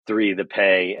 3, the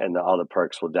pay and all the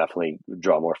perks will definitely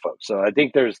draw more folks. So I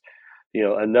think there's,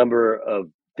 a number of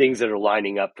things that are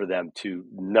lining up for them to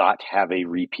not have a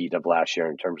repeat of last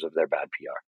year in terms of their bad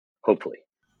PR. Hopefully.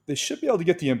 They should be able to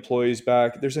get the employees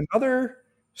back. There's another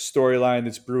storyline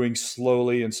that's brewing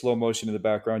slowly in slow motion in the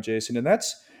background, Jason, and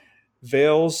that's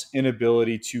Vail's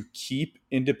inability to keep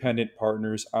independent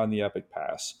partners on the Epic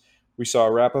Pass. We saw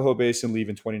Arapahoe Basin leave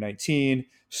in 2019.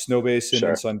 Snow Basin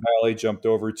and Sun Valley jumped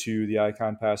over to the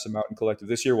Icon Pass and Mountain Collective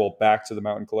this year. Well, back to the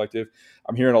Mountain Collective.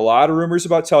 I'm hearing a lot of rumors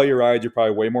about Telluride. You're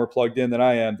probably way more plugged in than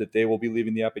I am that they will be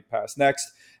leaving the Epic Pass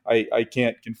next. I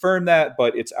can't confirm that,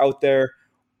 but it's out there.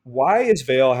 Why is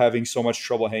Vail having so much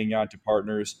trouble hanging on to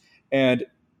partners? And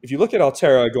if you look at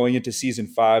Alterra going into season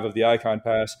 5 of the Icon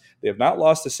Pass, they have not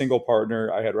lost a single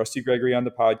partner. I had Rusty Gregory on the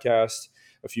podcast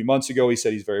a few months ago. He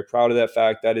said he's very proud of that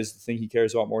fact. That is the thing he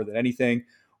cares about more than anything.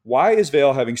 Why is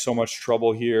Vail having so much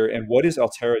trouble here? And what is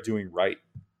Alterra doing right?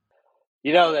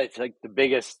 That's like the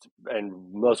biggest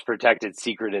and most protected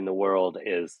secret in the world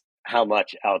is how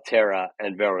much Alterra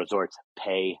and Vail Resorts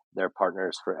pay their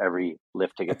partners for every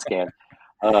lift ticket scan.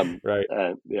 Right.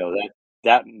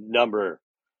 That number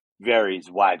varies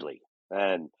widely,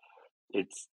 and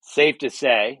it's safe to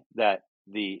say that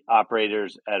the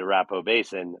operators at Arapahoe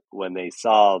Basin, when they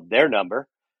saw their number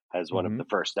as one of the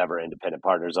first ever independent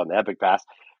partners on the Epic Pass,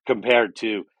 compared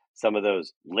to some of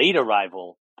those late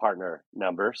arrival partner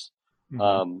numbers,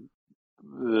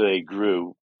 they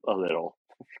grew a little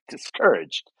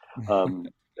discouraged.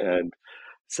 And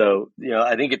so,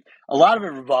 I think a lot of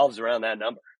it revolves around that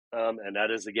number. And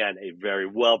that is, again, a very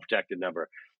well-protected number,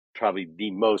 probably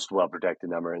the most well-protected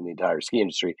number in the entire ski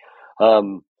industry.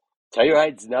 Um,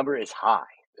 Telluride's number is high.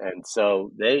 And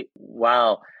so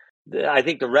I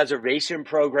think the reservation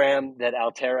program that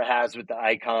Alterra has with the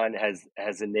Icon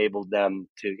has enabled them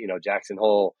to, Jackson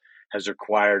Hole has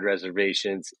required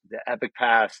reservations. The Epic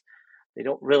Pass, they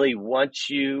don't really want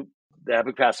you. The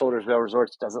Epic Pass holders of Vail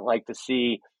Resorts doesn't like to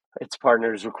see its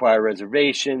partners require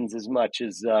reservations as much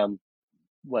as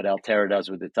what Alterra does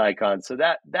with its Icon. So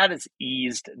that has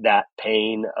eased that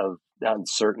pain of the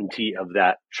uncertainty of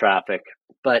that traffic.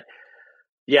 But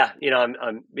yeah,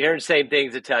 I'm hearing the same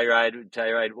things at Telluride.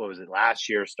 Telluride, what was it, last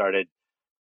year started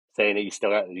saying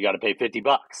that you got to pay $50.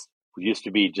 It used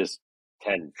to be just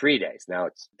 10 free days. Now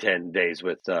it's 10 days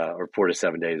with or 4 to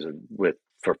 7 days with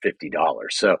for $50.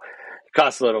 So it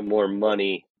costs a little more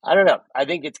money. I don't know. I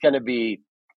think it's going to be,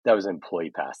 that was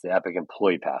Employee Pass. The Epic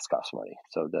Employee Pass costs money.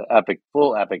 So the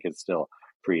full Epic is still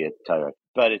free at Telluride.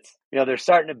 But it's, they're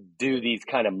starting to do these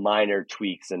kind of minor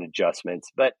tweaks and adjustments.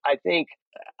 But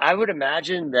I would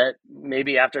imagine that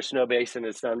maybe after Snow Basin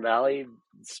and Sun Valley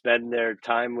spend their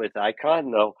time with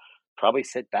Icon, they'll probably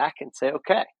sit back and say,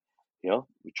 okay,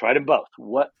 we tried them both.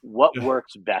 What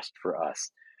works best for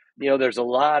us? There's a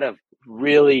lot of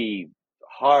really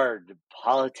hard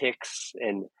politics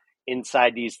and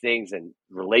inside these things and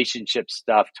relationship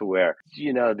stuff to where,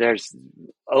 there's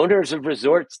owners of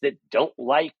resorts that don't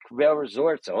like Vail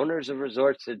Resorts, owners of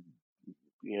resorts that,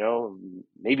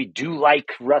 maybe do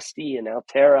like Rusty and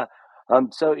Alterra.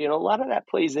 So, a lot of that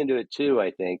plays into it too,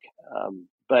 I think.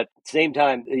 But at the same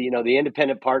time, the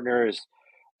independent partners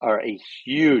are a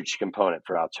huge component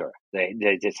for Alterra.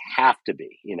 They just have to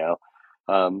be,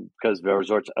 because Vail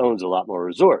Resorts owns a lot more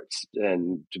resorts.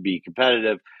 And to be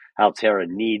competitive, Alterra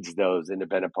needs those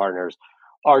independent partners,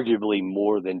 arguably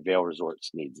more than Vail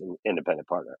Resorts needs an independent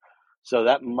partner. So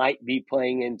that might be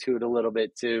playing into it a little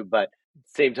bit too. But at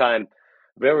the same time,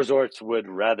 Vail Resorts would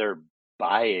rather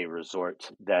buy a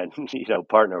resort than,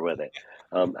 partner with it.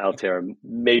 Alterra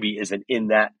maybe isn't in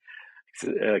that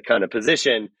kind of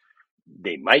position.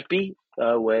 They might be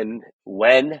when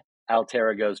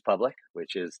Alterra goes public,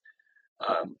 which is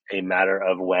a matter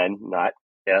of when, not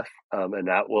if, and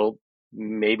that will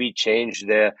maybe change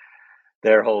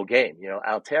their whole game.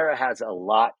 Alterra has a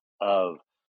lot of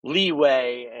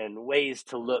leeway and ways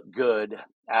to look good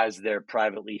as they're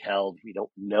privately held. We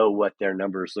don't know what their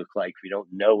numbers look like. We don't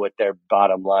know what their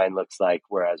bottom line looks like,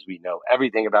 whereas we know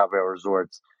everything about Vail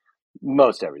Resorts,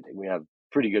 most everything. We have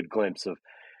pretty good glimpse of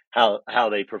how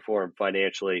they perform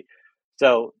financially.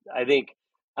 So I think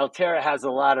Alterra has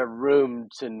a lot of room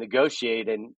to negotiate,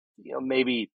 and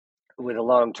maybe with a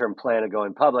long-term plan of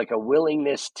going public, a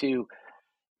willingness to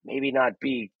maybe not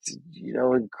be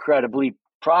incredibly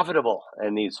profitable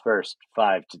in these first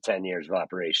 5 to 10 years of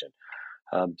operation.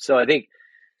 So I think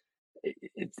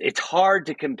it's hard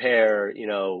to compare,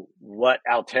 what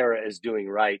Alterra is doing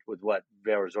right with what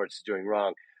Vail Resorts is doing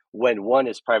wrong when one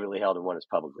is privately held and one is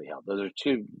publicly held. Those are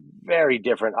two very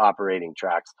different operating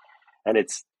tracks. And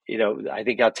it's, I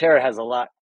think Alterra has a lot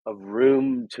of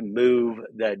room to move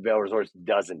that Vail Resorts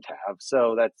doesn't have.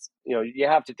 So that's, you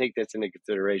have to take this into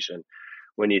consideration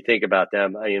when you think about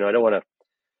them. I don't want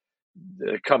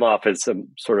to come off as some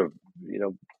sort of,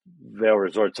 Vail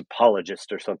Resorts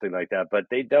apologist or something like that, but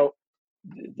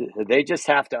they just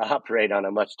have to operate on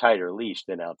a much tighter leash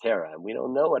than Alterra. And we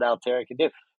don't know what Alterra can do.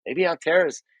 Maybe Alterra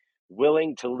is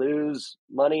willing to lose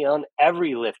money on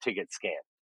every lift ticket scan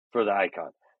for the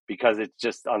Icon because it's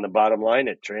just on the bottom line.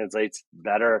 It translates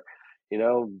better,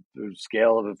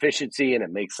 scale of efficiency, and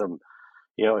it makes them,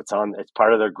 it's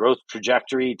part of their growth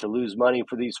trajectory to lose money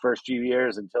for these first few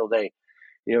years until they,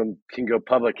 can go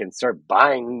public and start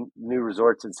buying new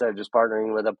resorts instead of just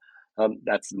partnering with them.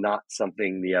 That's not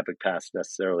something the Epic Pass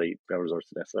Vail Resorts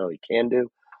necessarily can do.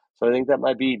 So I think that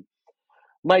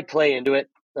might play into it.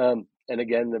 And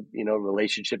again, the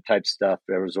relationship type stuff.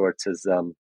 Vail Resorts is,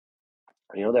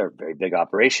 they're a very big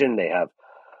operation. They have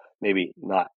maybe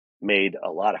not made a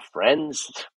lot of friends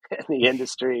in the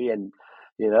industry, and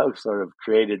sort of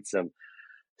created some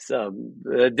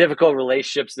difficult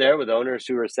relationships there with owners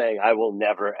who are saying, I will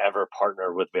never, ever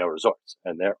partner with Vail Resorts.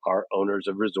 And there are owners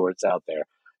of resorts out there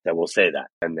that will say that,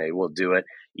 and they will do it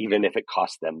even if it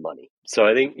costs them money. So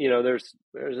I think,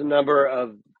 there's a number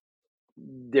of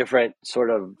different sort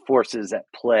of forces at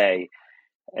play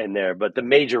in there, but the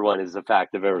major one is the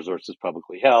fact that Vail Resorts is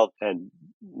publicly held, and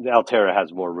Alterra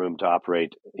has more room to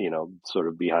operate, sort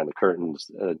of behind the curtains.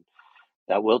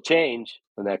 That will change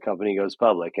when that company goes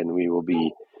public, and we will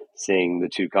be seeing the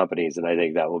two companies. And I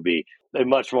think that will be a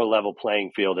much more level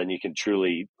playing field, and you can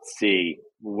truly see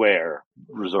where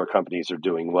resort companies are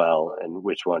doing well and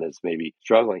which one is maybe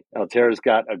struggling. Alterra's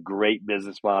got a great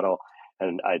business model,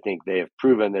 And I think they have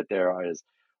proven that there is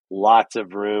lots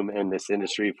of room in this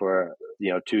industry for,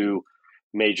 two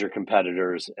major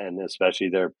competitors, and especially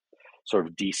their sort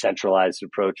of decentralized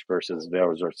approach versus Vail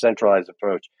Resort's centralized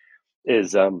approach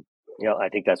is, I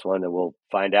think that's one that we'll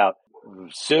find out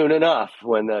soon enough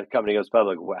when the company goes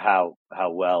public how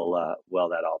well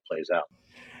that all plays out.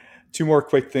 Two more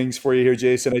quick things for you here,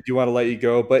 Jason. I do want to let you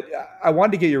go, but I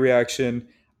wanted to get your reaction.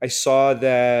 I saw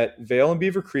that Vail and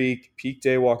Beaver Creek peak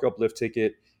day walk up lift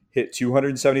ticket hit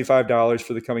 $275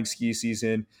 for the coming ski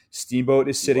season. Steamboat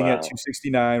is sitting at Wow.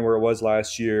 $269 where it was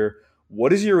last year.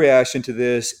 What is your reaction to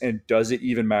this, and does it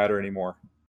even matter anymore?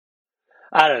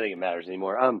 I don't think it matters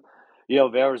anymore.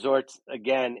 Vail Resorts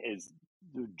again is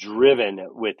driven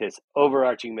with this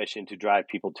overarching mission to drive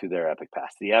people to their Epic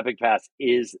Pass. The Epic Pass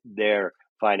is their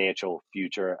financial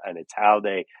future, and it's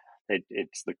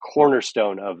the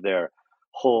cornerstone of their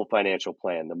whole financial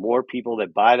plan. The more people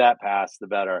that buy that pass, the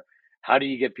better. How do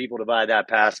you get people to buy that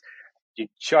pass? You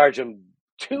charge them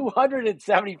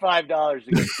 $275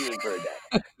 to go skiing for a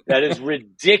day. That is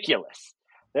ridiculous.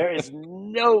 There is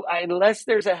unless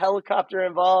there's a helicopter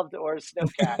involved or a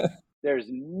snowcat, there's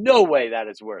no way that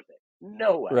is worth it.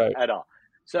 No way Right. at all.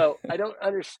 So I don't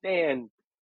understand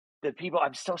that people.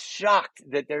 I'm still shocked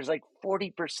that there's like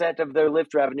 40% of their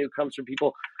lift revenue comes from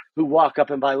people who walk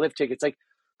up and buy lift tickets. Like,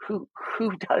 who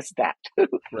does that?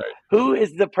 Right. Who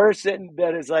is the person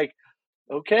that is like,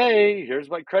 okay, here's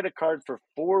my credit card for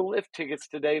 4 lift tickets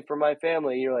today for my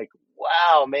family? And you're like,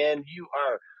 wow, man, you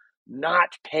are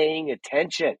not paying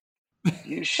attention.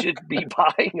 You should be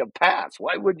buying a pass.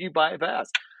 Why would you buy a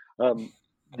pass? So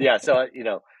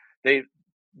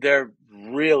they're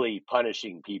really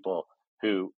punishing people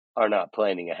who are not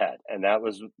planning ahead, and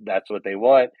that's what they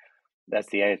want. That's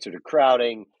the answer to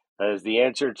crowding. That is the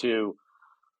answer to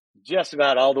just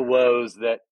about all the woes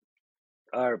that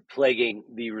are plaguing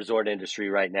the resort industry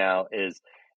right now. Is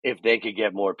if they could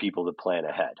get more people to plan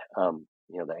ahead.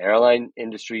 The airline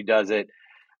industry does it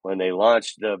when they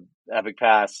launched the Epic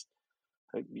Pass,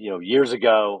 years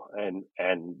ago, and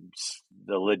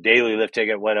the daily lift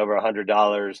ticket went over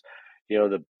 $100.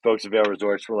 The folks at Vail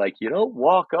Resorts were like,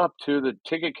 walk up to the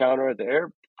ticket counter at the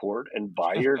airport and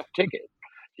buy your ticket.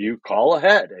 You call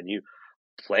ahead and you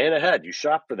plan ahead. You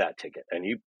shop for that ticket, and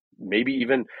you maybe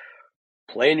even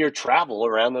plan your travel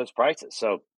around those prices.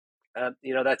 So,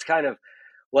 that's kind of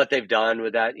what they've done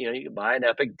with that. You can buy an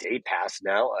Epic Day Pass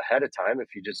now ahead of time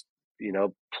if you just,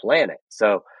 plan it.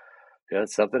 So,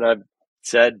 it's something I've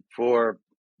said for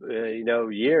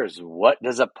years. What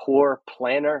does a poor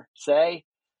planner say?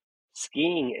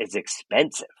 Skiing is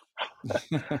expensive.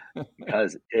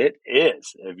 Because it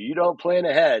is. If you don't plan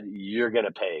ahead, you're going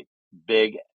to pay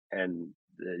big, and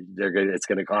it's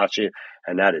going to cost you,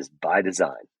 and that is by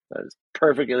design. That is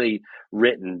perfectly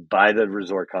written by the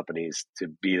resort companies to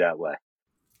be that way.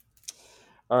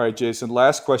 All right, Jason,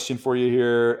 last question for you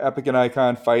here. Epic and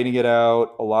Icon fighting it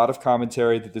out. A lot of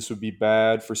commentary that this would be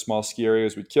bad for small ski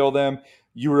areas, would kill them.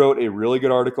 You wrote a really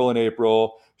good article in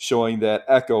April showing that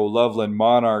Echo, Loveland,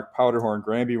 Monarch, Powderhorn,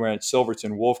 Granby Ranch,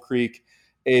 Silverton, Wolf Creek,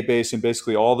 A-Base, and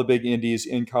basically all the big indies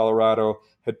in Colorado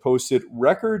had posted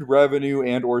record revenue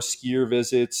and or skier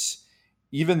visits,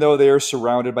 even though they are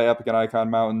surrounded by Epic and Icon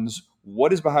mountains.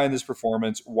 What is behind this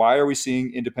performance? Why are we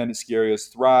seeing independent ski areas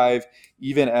thrive,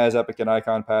 even as Epic and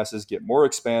Icon passes get more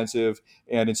expansive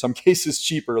and in some cases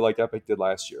cheaper, like Epic did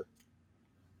last year?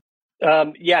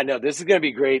 This is going to be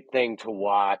a great thing to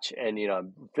watch, and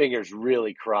fingers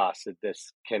really crossed that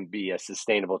this can be a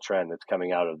sustainable trend that's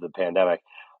coming out of the pandemic.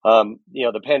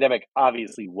 The pandemic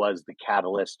obviously was the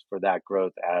catalyst for that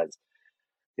growth. As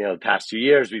the past 2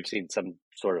 years, we've seen some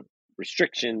sort of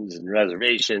restrictions and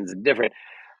reservations and different,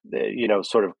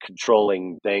 sort of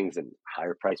controlling things, and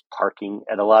higher price parking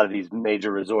at a lot of these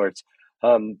major resorts.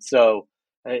 So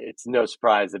it's no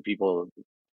surprise that people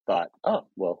thought, oh,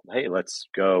 well, hey, let's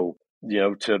go,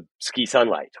 to Ski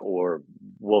Sunlight or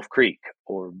Wolf Creek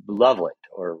or Loveland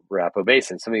or Arapahoe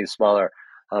Basin, some of these smaller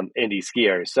indie ski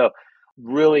areas. So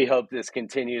really hope this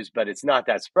continues, but it's not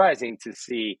that surprising to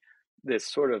see this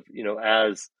sort of,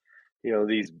 as,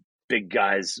 these big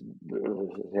guys,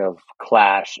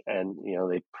 clash, and,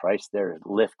 they price their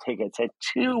lift tickets at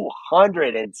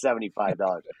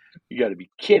 $275. You got to be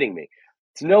kidding me.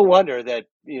 It's no wonder that,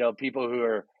 people who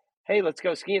are, hey, let's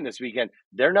go skiing this weekend,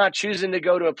 they're not choosing to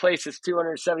go to a place that's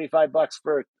 $275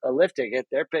 for a lift ticket.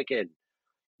 They're picking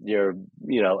your,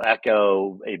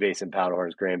 Echo, A-Base, and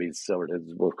Powderhorns, Granby's,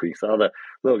 Silvertons, Wolf Creeks, all the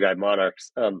little guy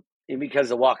Monarchs, because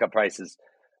the walk-up price is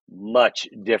much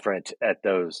different at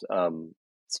those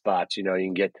spots. You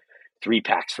can get 3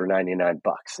 packs for $99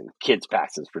 and kids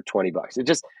passes for $20. It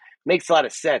just makes a lot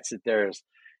of sense that there's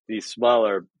these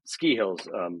smaller ski hills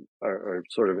are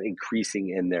sort of increasing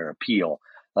in their appeal.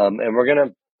 And we're going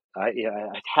to, I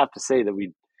have to say that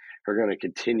we are going to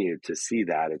continue to see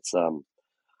that. It's,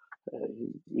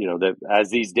 that as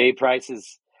these day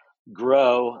prices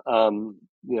grow,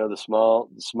 the small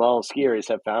skiers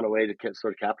have found a way to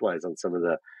sort of capitalize on some of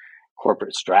the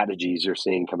corporate strategies you're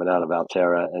seeing coming out of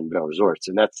Alterra and Vail Resorts.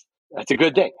 And that's a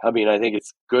good thing. I mean, I think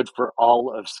it's good for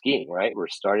all of skiing, right? We're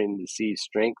starting to see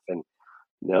strength, and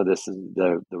this is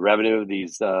the revenue of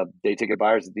these day ticket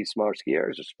buyers at these smaller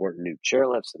skiers are supporting new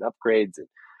chairlifts and upgrades and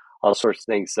all sorts of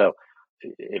things. So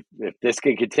if this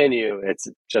can continue, it's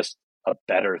just a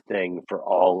better thing for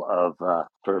all of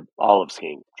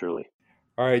skiing, truly.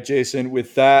 All right, Jason,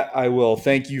 with that, I will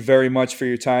thank you very much for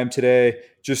your time today.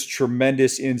 Just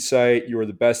tremendous insight. You are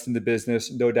the best in the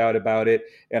business, no doubt about it.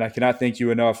 And I cannot thank you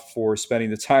enough for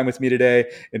spending the time with me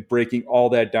today and breaking all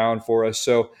that down for us.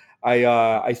 So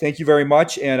I thank you very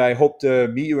much, and I hope to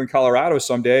meet you in Colorado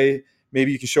someday.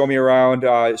 Maybe you can show me around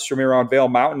Vail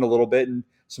Mountain a little bit and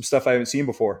some stuff I haven't seen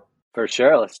before. For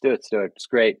sure. Let's do it. It's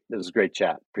great. It was a great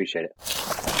chat. Appreciate it.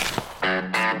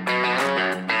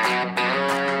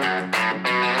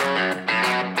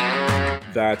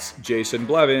 That's Jason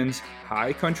Blevins,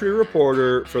 high country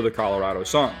reporter for the Colorado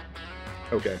Sun.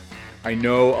 Okay, I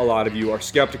know a lot of you are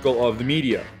skeptical of the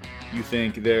media. You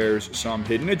think there's some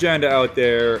hidden agenda out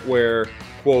there where,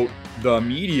 quote, the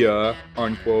media,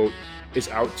 unquote, is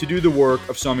out to do the work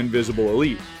of some invisible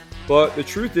elite. But the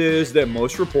truth is that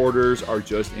most reporters are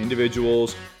just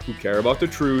individuals who care about the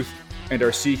truth and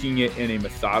are seeking it in a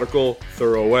methodical,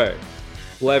 thorough way.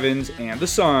 Blevins and the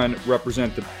Sun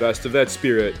represent the best of that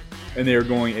spirit, and they are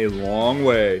going a long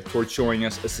way towards showing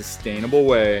us a sustainable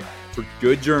way for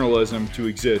good journalism to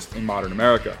exist in modern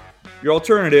America. Your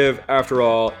alternative, after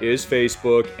all, is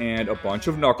Facebook and a bunch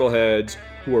of knuckleheads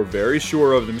who are very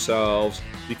sure of themselves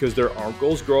because their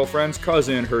uncle's girlfriend's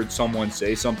cousin heard someone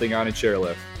say something on a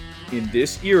chairlift. In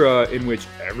this era in which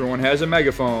everyone has a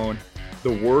megaphone,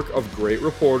 the work of great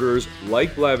reporters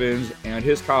like Blevins and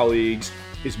his colleagues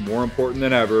is more important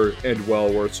than ever and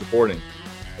well worth supporting.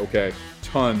 Okay,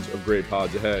 tons of great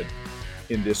pods ahead.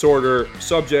 In this order,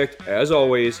 subject, as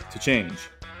always, to change.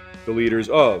 The leaders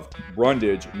of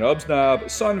Brundage, Nubs Knob,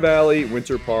 Sun Valley,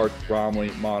 Winter Park,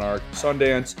 Bromley, Monarch,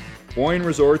 Sundance, Boyne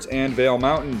Resorts, and Vail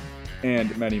Mountain,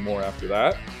 and many more after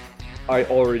that. I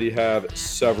already have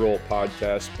several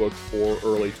podcasts booked for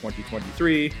early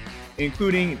 2023,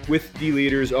 including with the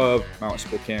leaders of Mount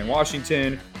Spokane,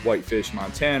 Washington, Whitefish,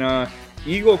 Montana,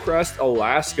 Eagle Crest,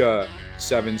 Alaska,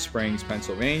 Seven Springs,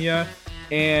 Pennsylvania,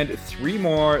 and 3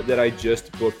 more that I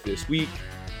just booked this week: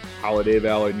 Holiday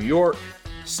Valley, New York,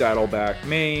 Saddleback,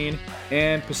 Maine,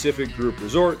 and Pacific Group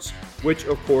Resorts, which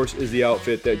of course is the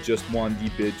outfit that just won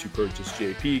the bid to purchase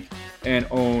Jay Peak and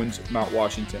owns Mount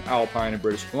Washington Alpine in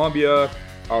British Columbia,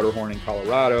 Powderhorn in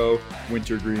Colorado,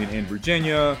 Wintergreen in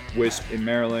Virginia, Wisp in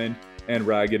Maryland, and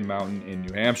Ragged Mountain in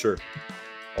New Hampshire.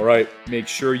 All right, make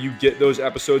sure you get those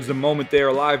episodes the moment they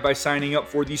are live by signing up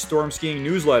for the Storm Skiing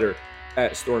newsletter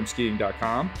at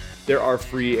stormskiing.com. There are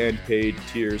free and paid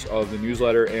tiers of the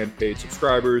newsletter, and paid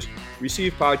subscribers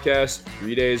receive podcasts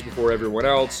 3 days before everyone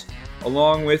else,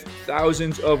 along with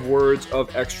thousands of words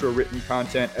of extra written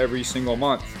content every single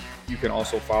month. You can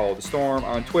also follow the Storm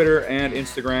on Twitter and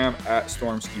Instagram at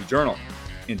Storm Ski Journal.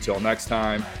 Until next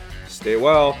time, stay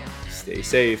well, stay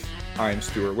safe. I'm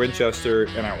Stuart Winchester,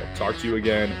 and I will talk to you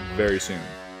again very soon.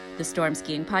 The Storm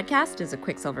Skiing Podcast is a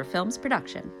Quicksilver Films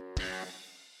production.